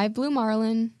 5 blue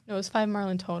marlin. No, it was 5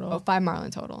 marlin total. 5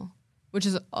 marlin total, which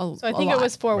is a so I think lot. it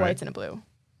was 4 Right. whites and a blue.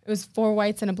 It was 4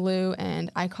 whites and a blue, and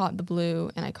I caught the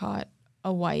blue, and I caught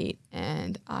a white,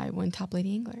 and I won top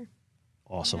lady angler,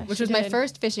 Awesome. Yeah. which She was my did.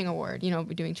 first fishing award. You know,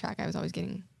 doing track, I was always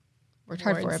getting worked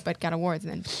hard for it, but got awards.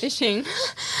 And then fishing.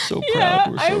 So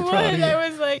proud. We're so proud of you. I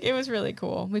was like, it was really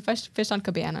cool. We fished on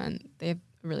Cabana, and they have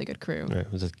a really good crew.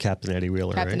 Right. Was it Captain Eddie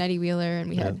Wheeler, Captain right? Eddie Wheeler, and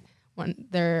we had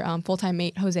their full-time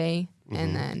mate, Jose,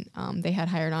 and then they had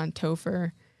hired on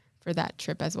Topher for that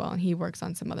trip as well. And he works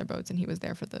on some other boats, and he was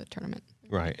there for the tournament.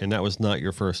 Right. And that was not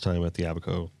your first time at the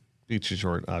Abaco Beach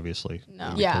Resort, obviously.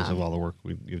 No. Because of all the work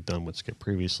you've done with Skip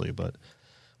previously. But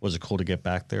was it cool to get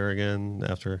back there again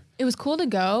after? It was cool to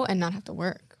go and not have to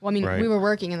work. Well, I mean, Right. we were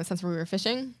working in the sense where we were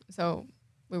fishing, so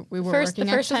we were working.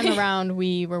 The first time actually. around,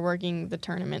 we were working the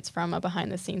tournaments from a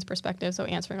behind-the-scenes perspective, so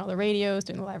answering all the radios,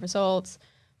 doing the live results.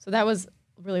 So that was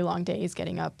really long days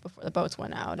getting up before the boats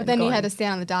went out. But then you had to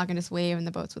stand on the dock and just wave, and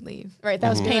the boats would leave. Right, that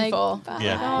was painful. Like,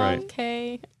 Yeah, Oh, right.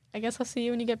 okay, I guess I'll see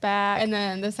you when you get back. And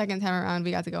then the second time around,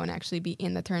 we got to go and actually be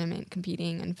in the tournament,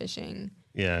 competing and fishing.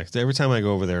 Yeah. 'Cause every time I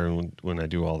go over there and when I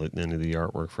do all the end of the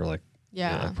artwork for like,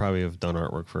 Yeah. I probably have done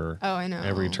artwork for Oh, I know.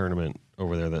 every tournament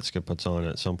over there that Skip puts on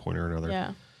at some point or another.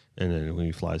 Yeah. And then when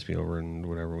he flies me over and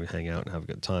whatever, we hang out and have a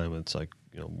good time. It's like,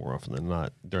 more often than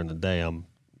not, during the day, I'm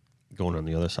going on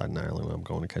the other side of Ireland when I'm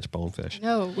going to catch bonefish.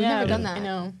 No, we've Yeah, never done that. I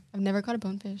know. I've never caught a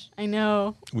bonefish. I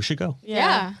know. We should go.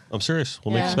 Yeah. I'm serious.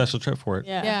 We'll make a Yeah. special trip for it.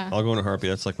 Yeah. Yeah. I'll go in a heartbeat.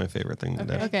 That's like my favorite thing to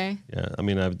do. Okay. Yeah. I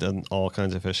mean, I've done all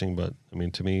kinds of fishing, but I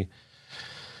mean, to me,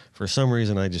 for some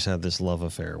reason, I just have this love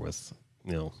affair with,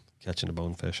 catching a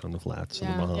bonefish on the flats in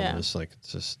the Yeah. Bahamas. Like,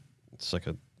 it's like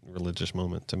a religious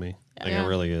moment to me. Like Yeah. it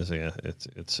really is. Yeah.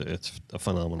 It's a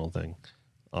phenomenal thing.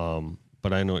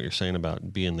 But I know what you're saying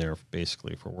about being there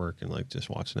basically for work and like just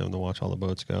watching them to watch all the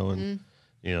boats go and,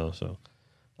 so,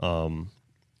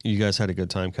 you guys had a good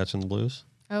time catching the blues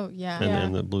Oh, yeah.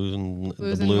 and the blues and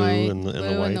Blues the blue white, and the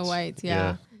blue whites. and the whites,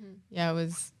 yeah. Yeah, it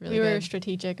was really We were good.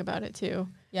 strategic about it too.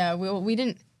 Yeah, we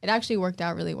didn't. It actually worked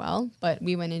out really well, but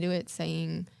we went into it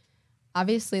saying,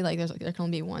 obviously, like there can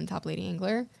only be one top lady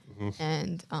angler,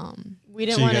 and We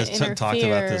didn't So you want guys to interfere. talked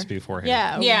about this beforehand.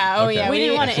 Yeah. Yeah, oh, yeah, We we-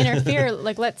 didn't want to interfere.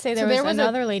 Like, let's say So there there was was a-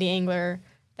 another lady angler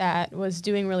that was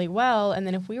doing really well, and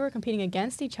then if we were competing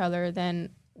against each other, then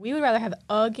we would rather have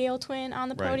a Gale twin on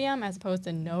the Right. podium as opposed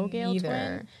to no Gale Neither.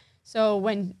 twin. So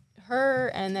when her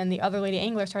and then the other lady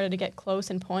angler started to get close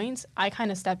in points, I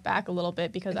kind of stepped back a little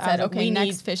bit because I I said, was like, okay, we next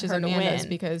need fish is her to Amanda's win.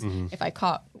 because if I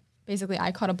caught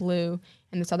a blue,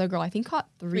 and this other girl I think caught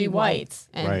three Three whites.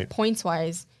 and Right. points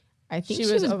wise, I think She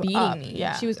she was was up, beating me.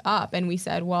 yeah. She was up, and we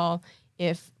said, well,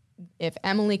 if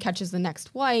Emily catches the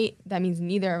next white, that means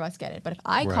neither of us get it. But if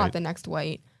I Right. caught the next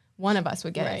white, one of us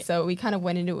would get Right. it. So we kind of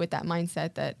went into it with that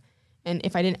mindset that, and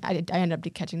if I didn't, I ended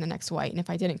up catching the next white, and if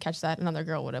I didn't catch that, another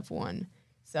girl would have won.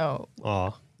 So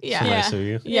Aw. Yeah. So nice Yeah. of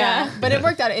you. yeah, but it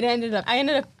worked out.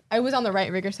 I was on the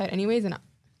right rigger side anyways, and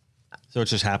So it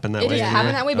just happened that it way? just in happened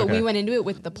here? that way. But Okay. we went into it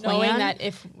with the plan Knowing that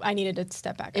if I needed to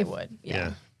step back, I would.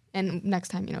 Yeah. And next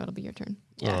time, it'll be your turn.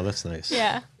 Oh, that's nice.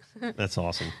 Yeah. That's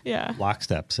awesome. Yeah.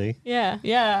 Lockstep, see? Yeah.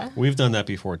 Yeah. We've done that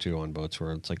before too on boats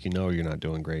where it's like, you're not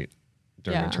doing great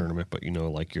during Yeah. a tournament, but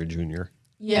like your junior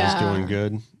Yeah. is doing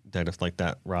good. That if like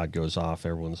that rod goes off,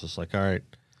 everyone's just like, all right,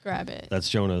 Grab it. that's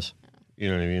Jonah's. You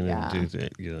know what I mean?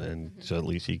 Yeah. And so at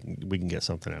least we can get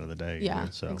something out of the day. Yeah,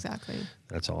 So exactly.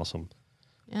 that's awesome.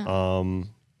 Yeah.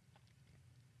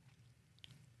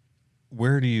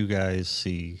 Where do you guys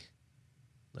see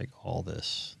like all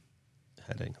this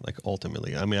heading? Like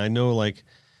ultimately, I mean, I know like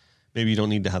maybe you don't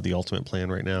need to have the ultimate plan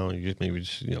right now. You just maybe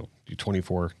do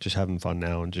 24, just having fun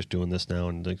now and just doing this now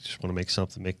and like, just want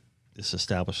to make this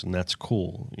established, and that's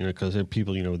cool. Because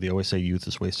people, they always say youth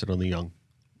is wasted on the young,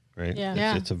 right? Yeah.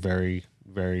 Yeah. It's a very,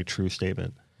 very true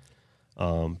statement.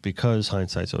 Because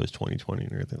hindsight's always 20/20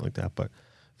 and everything like that. But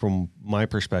from my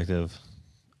perspective,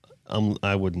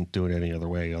 I wouldn't do it any other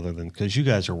way other than because you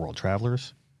guys are world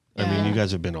travelers. I mean, Yeah. you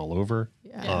guys have been all over.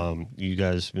 Yeah. You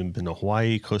guys have been to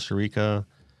Hawaii, Costa Rica,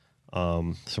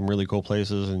 some really cool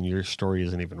places, and your story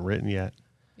isn't even written yet.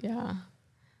 Yeah.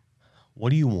 What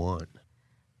do you want?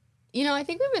 I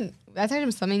think that's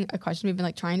actually a question we've been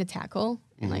like trying to tackle.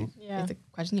 And like, Yeah. it's a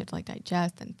question you have to like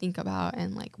digest and think about.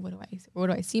 And like, where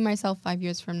do I see myself 5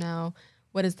 years from now?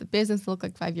 What does the business look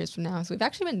like 5 years from now? So we've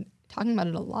actually been talking about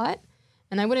it a lot.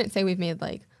 And I wouldn't say we've made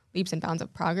like leaps and bounds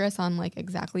of progress on like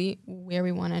exactly where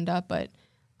we want to end up. But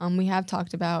we have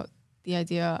talked about the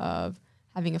idea of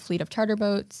having a fleet of charter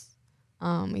boats.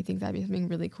 We think that'd be something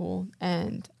really cool.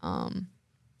 And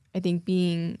I think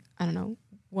being,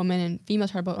 women and female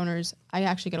charter boat owners, I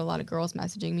actually get a lot of girls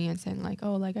messaging me and saying like,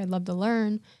 oh, like I'd love to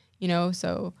learn,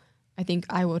 so I think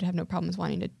I would have no problems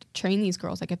wanting to train these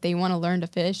girls. Like if they want to learn to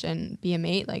fish and be a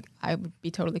mate, like I would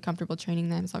be totally comfortable training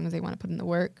them as long as they want to put in the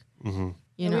work. And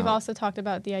we've also talked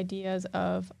about the ideas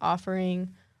of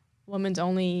offering women's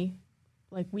only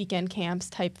like weekend camps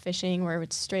type fishing where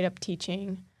it's straight up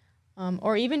teaching,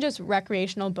 or even just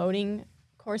recreational boating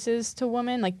courses to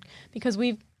women. Like, because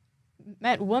we've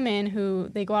met women who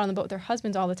they go out on the boat with their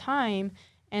husbands all the time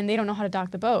and they don't know how to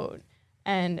dock the boat.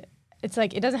 And it's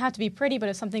like, it doesn't have to be pretty, but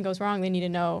if something goes wrong, they need to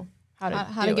know how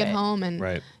to get it. home. And,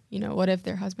 Right. you know, what if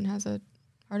their husband has a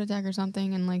heart attack or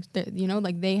something? And like, you know,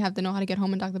 like they have to know how to get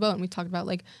home and dock the boat. And we talked about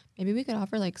like, maybe we could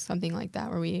offer like something like that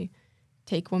where we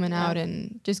take women out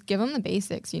and just give them the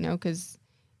basics, you know, because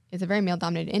it's a very male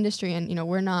dominated industry. And, you know,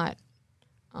 we're not,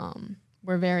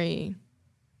 we're very,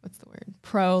 what's the word?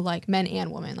 Pro like men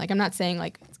and women. Like, I'm not saying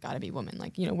like it's got to be women.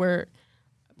 Like, you know,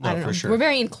 I don't know. Sure. We're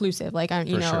very inclusive. Like,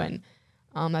 you know, sure. and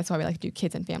that's why we like to do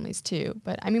kids and families too.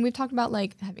 But I mean, we've talked about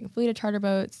like having a fleet of charter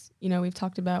boats. You know, we've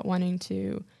talked about we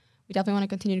definitely want to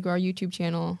continue to grow our YouTube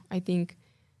channel. I think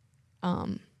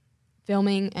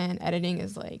filming and editing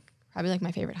is like probably like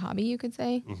my favorite hobby, you could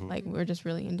say. Mm-hmm. Like, we're just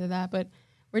really into that. But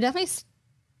we're definitely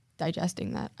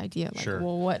digesting that idea. Like, Sure.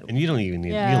 well, what? And you don't even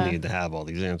need, you don't need to have all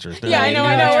these answers. Yeah, I know.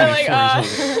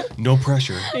 We're like, no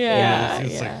pressure. Yeah,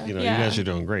 It's like, you know, you guys are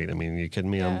doing great. I mean, you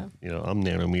kidding me? Yeah. I'm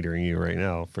nanometering you right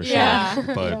now for sure. Yeah.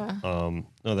 But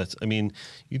no, I mean,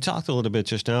 you talked a little bit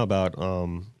just now about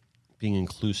being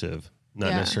inclusive,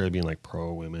 not necessarily being like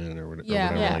pro women or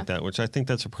whatever like that, which I think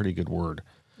that's a pretty good word.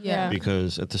 Yeah.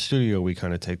 Because at the studio, we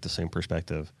kind of take the same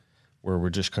perspective where we're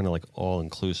just kind of like all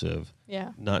inclusive.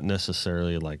 Yeah. Not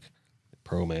necessarily like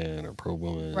pro man or pro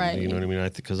woman. Right. You know what I mean?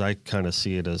 Because I kind of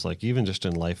see it as like, even just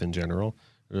in life in general,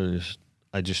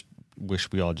 I just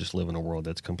wish we all just live in a world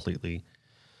that's completely,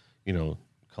 you know,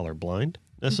 color blind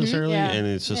necessarily. Yeah. And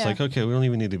it's just like, okay, we don't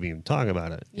even need to be talking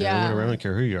about it. You know, whatever, I don't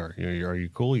care who you are. Are you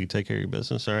cool? You take care of your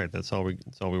business. All right. That's all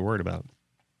we're worried about.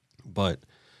 But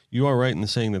you are right in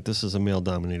saying that this is a male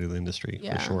dominated industry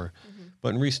for sure.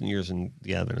 But in recent years, in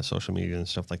the advent of social media and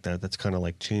stuff like that, that's kind of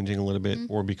like changing a little bit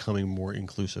or becoming more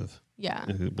inclusive. Yeah.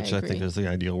 Which I think is the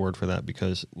ideal word for that,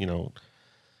 because, you know,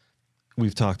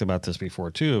 we've talked about this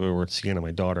before too, but where Sienna, my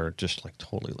daughter, just like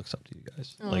totally looks up to you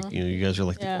guys. Like, you know, you guys are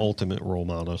like the ultimate role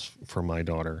models for my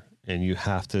daughter. And you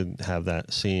have to have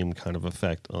that same kind of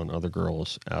effect on other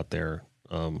girls out there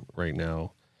right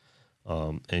now.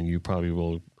 And you probably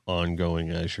will ongoing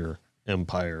as your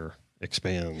empire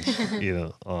expands, you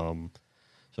know.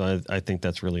 So I think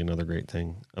that's really another great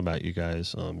thing about you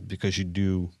guys, because you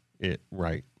do it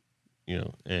right, you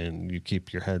know, and you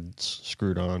keep your heads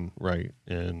screwed on right.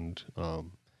 And,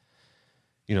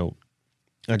 you know,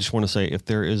 I just want to say, if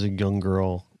there is a young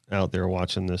girl out there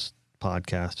watching this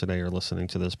podcast today or listening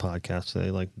to this podcast today,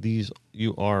 like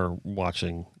you are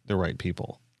watching the right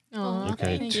people. Oh,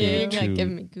 Okay, thank to- you. You're to- like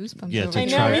giving me goosebumps. Yeah, over to here.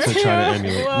 try me to too.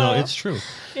 emulate. No, Whoa. it's true.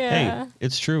 Yeah. Hey,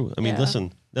 it's true. I mean, Yeah.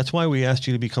 listen, that's why we asked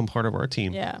you to become part of our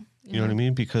team. Yeah. You know what I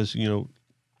mean? Because, you know,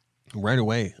 right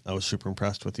away, I was super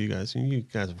impressed with you guys. And you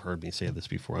guys have heard me say this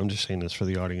before. I'm just saying this for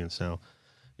the audience now.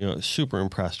 You know, super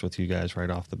impressed with you guys right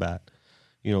off the bat.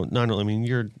 You know, not only, I mean,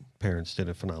 your parents did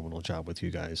a phenomenal job with you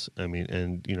guys. I mean,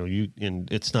 and, you know, and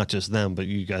it's not just them, but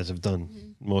you guys have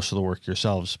done most of the work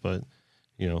yourselves. But,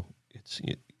 you know,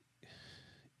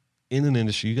 in an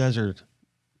industry, you guys are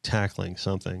tackling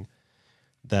something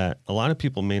that a lot of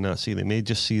people may not see. They may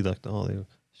just see like, oh, they're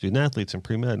student athletes and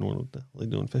pre-med, and what the hell are they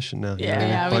doing fishing now? You know what I mean?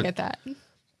 Yeah, but, we get that.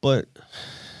 But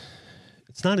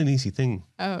it's not an easy thing,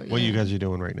 Oh, what you guys are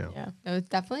doing right now. Yeah. No, it's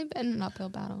definitely been an uphill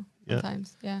battle Yeah.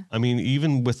 sometimes. Yeah. I mean,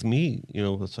 even with me, you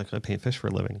know, it's like I paint fish for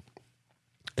a living,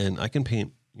 and I can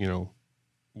paint, you know,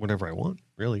 whatever I want,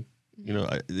 really. You know,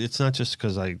 it's not just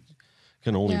because I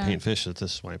can only paint fish that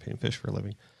this is why I paint fish for a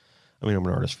living. I mean, I'm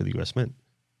an artist for the U.S. Mint.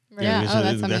 Right. You know what I Yeah. mean? Oh, So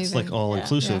that's that's amazing. like all Yeah.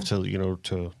 inclusive Yeah. to, you know,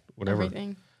 to whatever.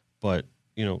 Everything. But,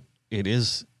 you know, it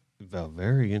is a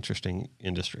very interesting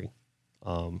industry,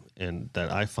 and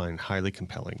that I find highly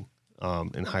compelling,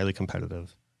 and highly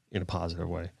competitive in a positive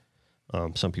way.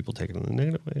 Some people take it in a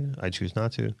negative way. I choose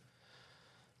not to.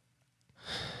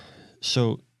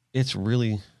 So it's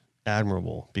really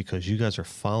admirable because you guys are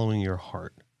following your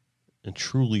heart and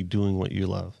truly doing what you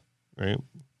love, right?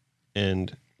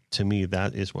 And to me,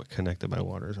 that is what Connected by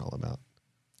Water is all about.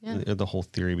 Yeah. The whole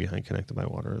theory behind Connected by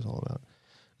Water is all about.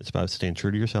 It's about staying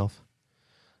true to yourself,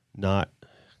 not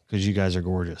because you guys are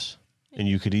gorgeous and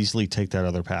you could easily take that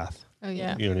other path. Oh,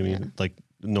 yeah. You know what I mean? Yeah. Like,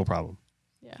 no problem.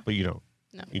 Yeah. But you don't.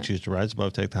 No. You choose to rise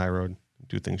above, take the high road,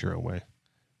 do things your own way.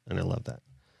 And I love that.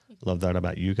 Love that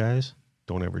about you guys.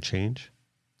 Don't ever change.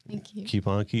 Thank you. Keep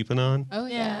on keeping on. Oh,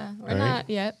 yeah. Yeah. We're Right. not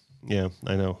yet. Yeah,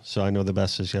 I know. So I know the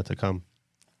best is yet to come.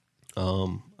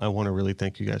 I want to really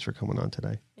thank you guys for coming on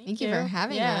today. Thank you for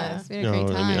having us. We had a No,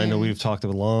 great time. I mean, I know we've talked a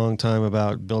long time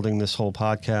about building this whole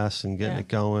podcast and getting Yeah. it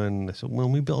going. So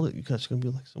when we build it, you guys are going to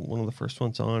be like one of the first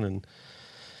ones on. And,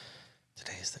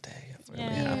 today's the day. It finally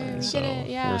Yay. happened. We So did it,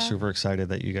 yeah. we're super excited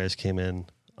that you guys came in.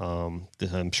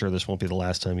 I'm sure this won't be the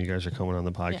last time you guys are coming on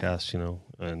the podcast,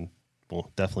 and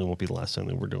definitely won't be the last time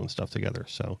that we're doing stuff together.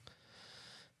 So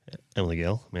Emily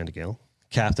Gale, Amanda Gale,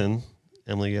 Captain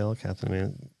Emily Gale, Captain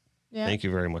Amanda. Yeah. Thank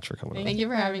you very much for coming on. Thank you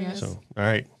for having us. So, all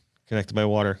right. Connected by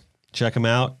Water. Check them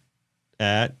out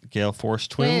at Gale Force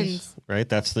Twins. Right?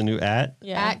 That's the new at.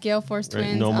 Yeah. At Gale Force Right?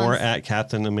 Twins. No more on- at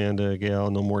Captain Amanda Gale.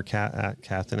 No more at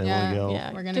Captain Emily Gale.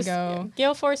 Yeah, We're gonna just go-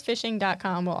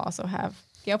 GaleForceFishing.com will also have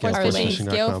Galeforce Our Fishing. links.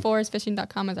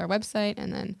 GaleForceFishing.com is our website,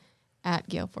 and then at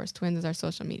Gale Force Twins is our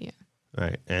social media. All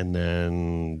right. And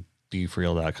then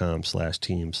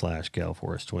beefreal.com/team/Gale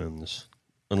Force Twins.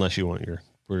 Unless you want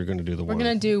we're going to do the We're one.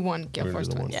 gonna do one Gale We're gonna Force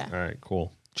do the Twins. one. Yeah. All right,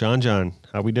 cool. John,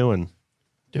 how we doing?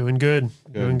 Doing good.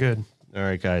 Doing good. All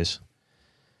right, guys.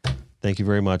 Thank you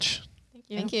very much. Thank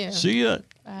you. Thank you. See ya.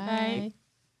 Bye. Bye.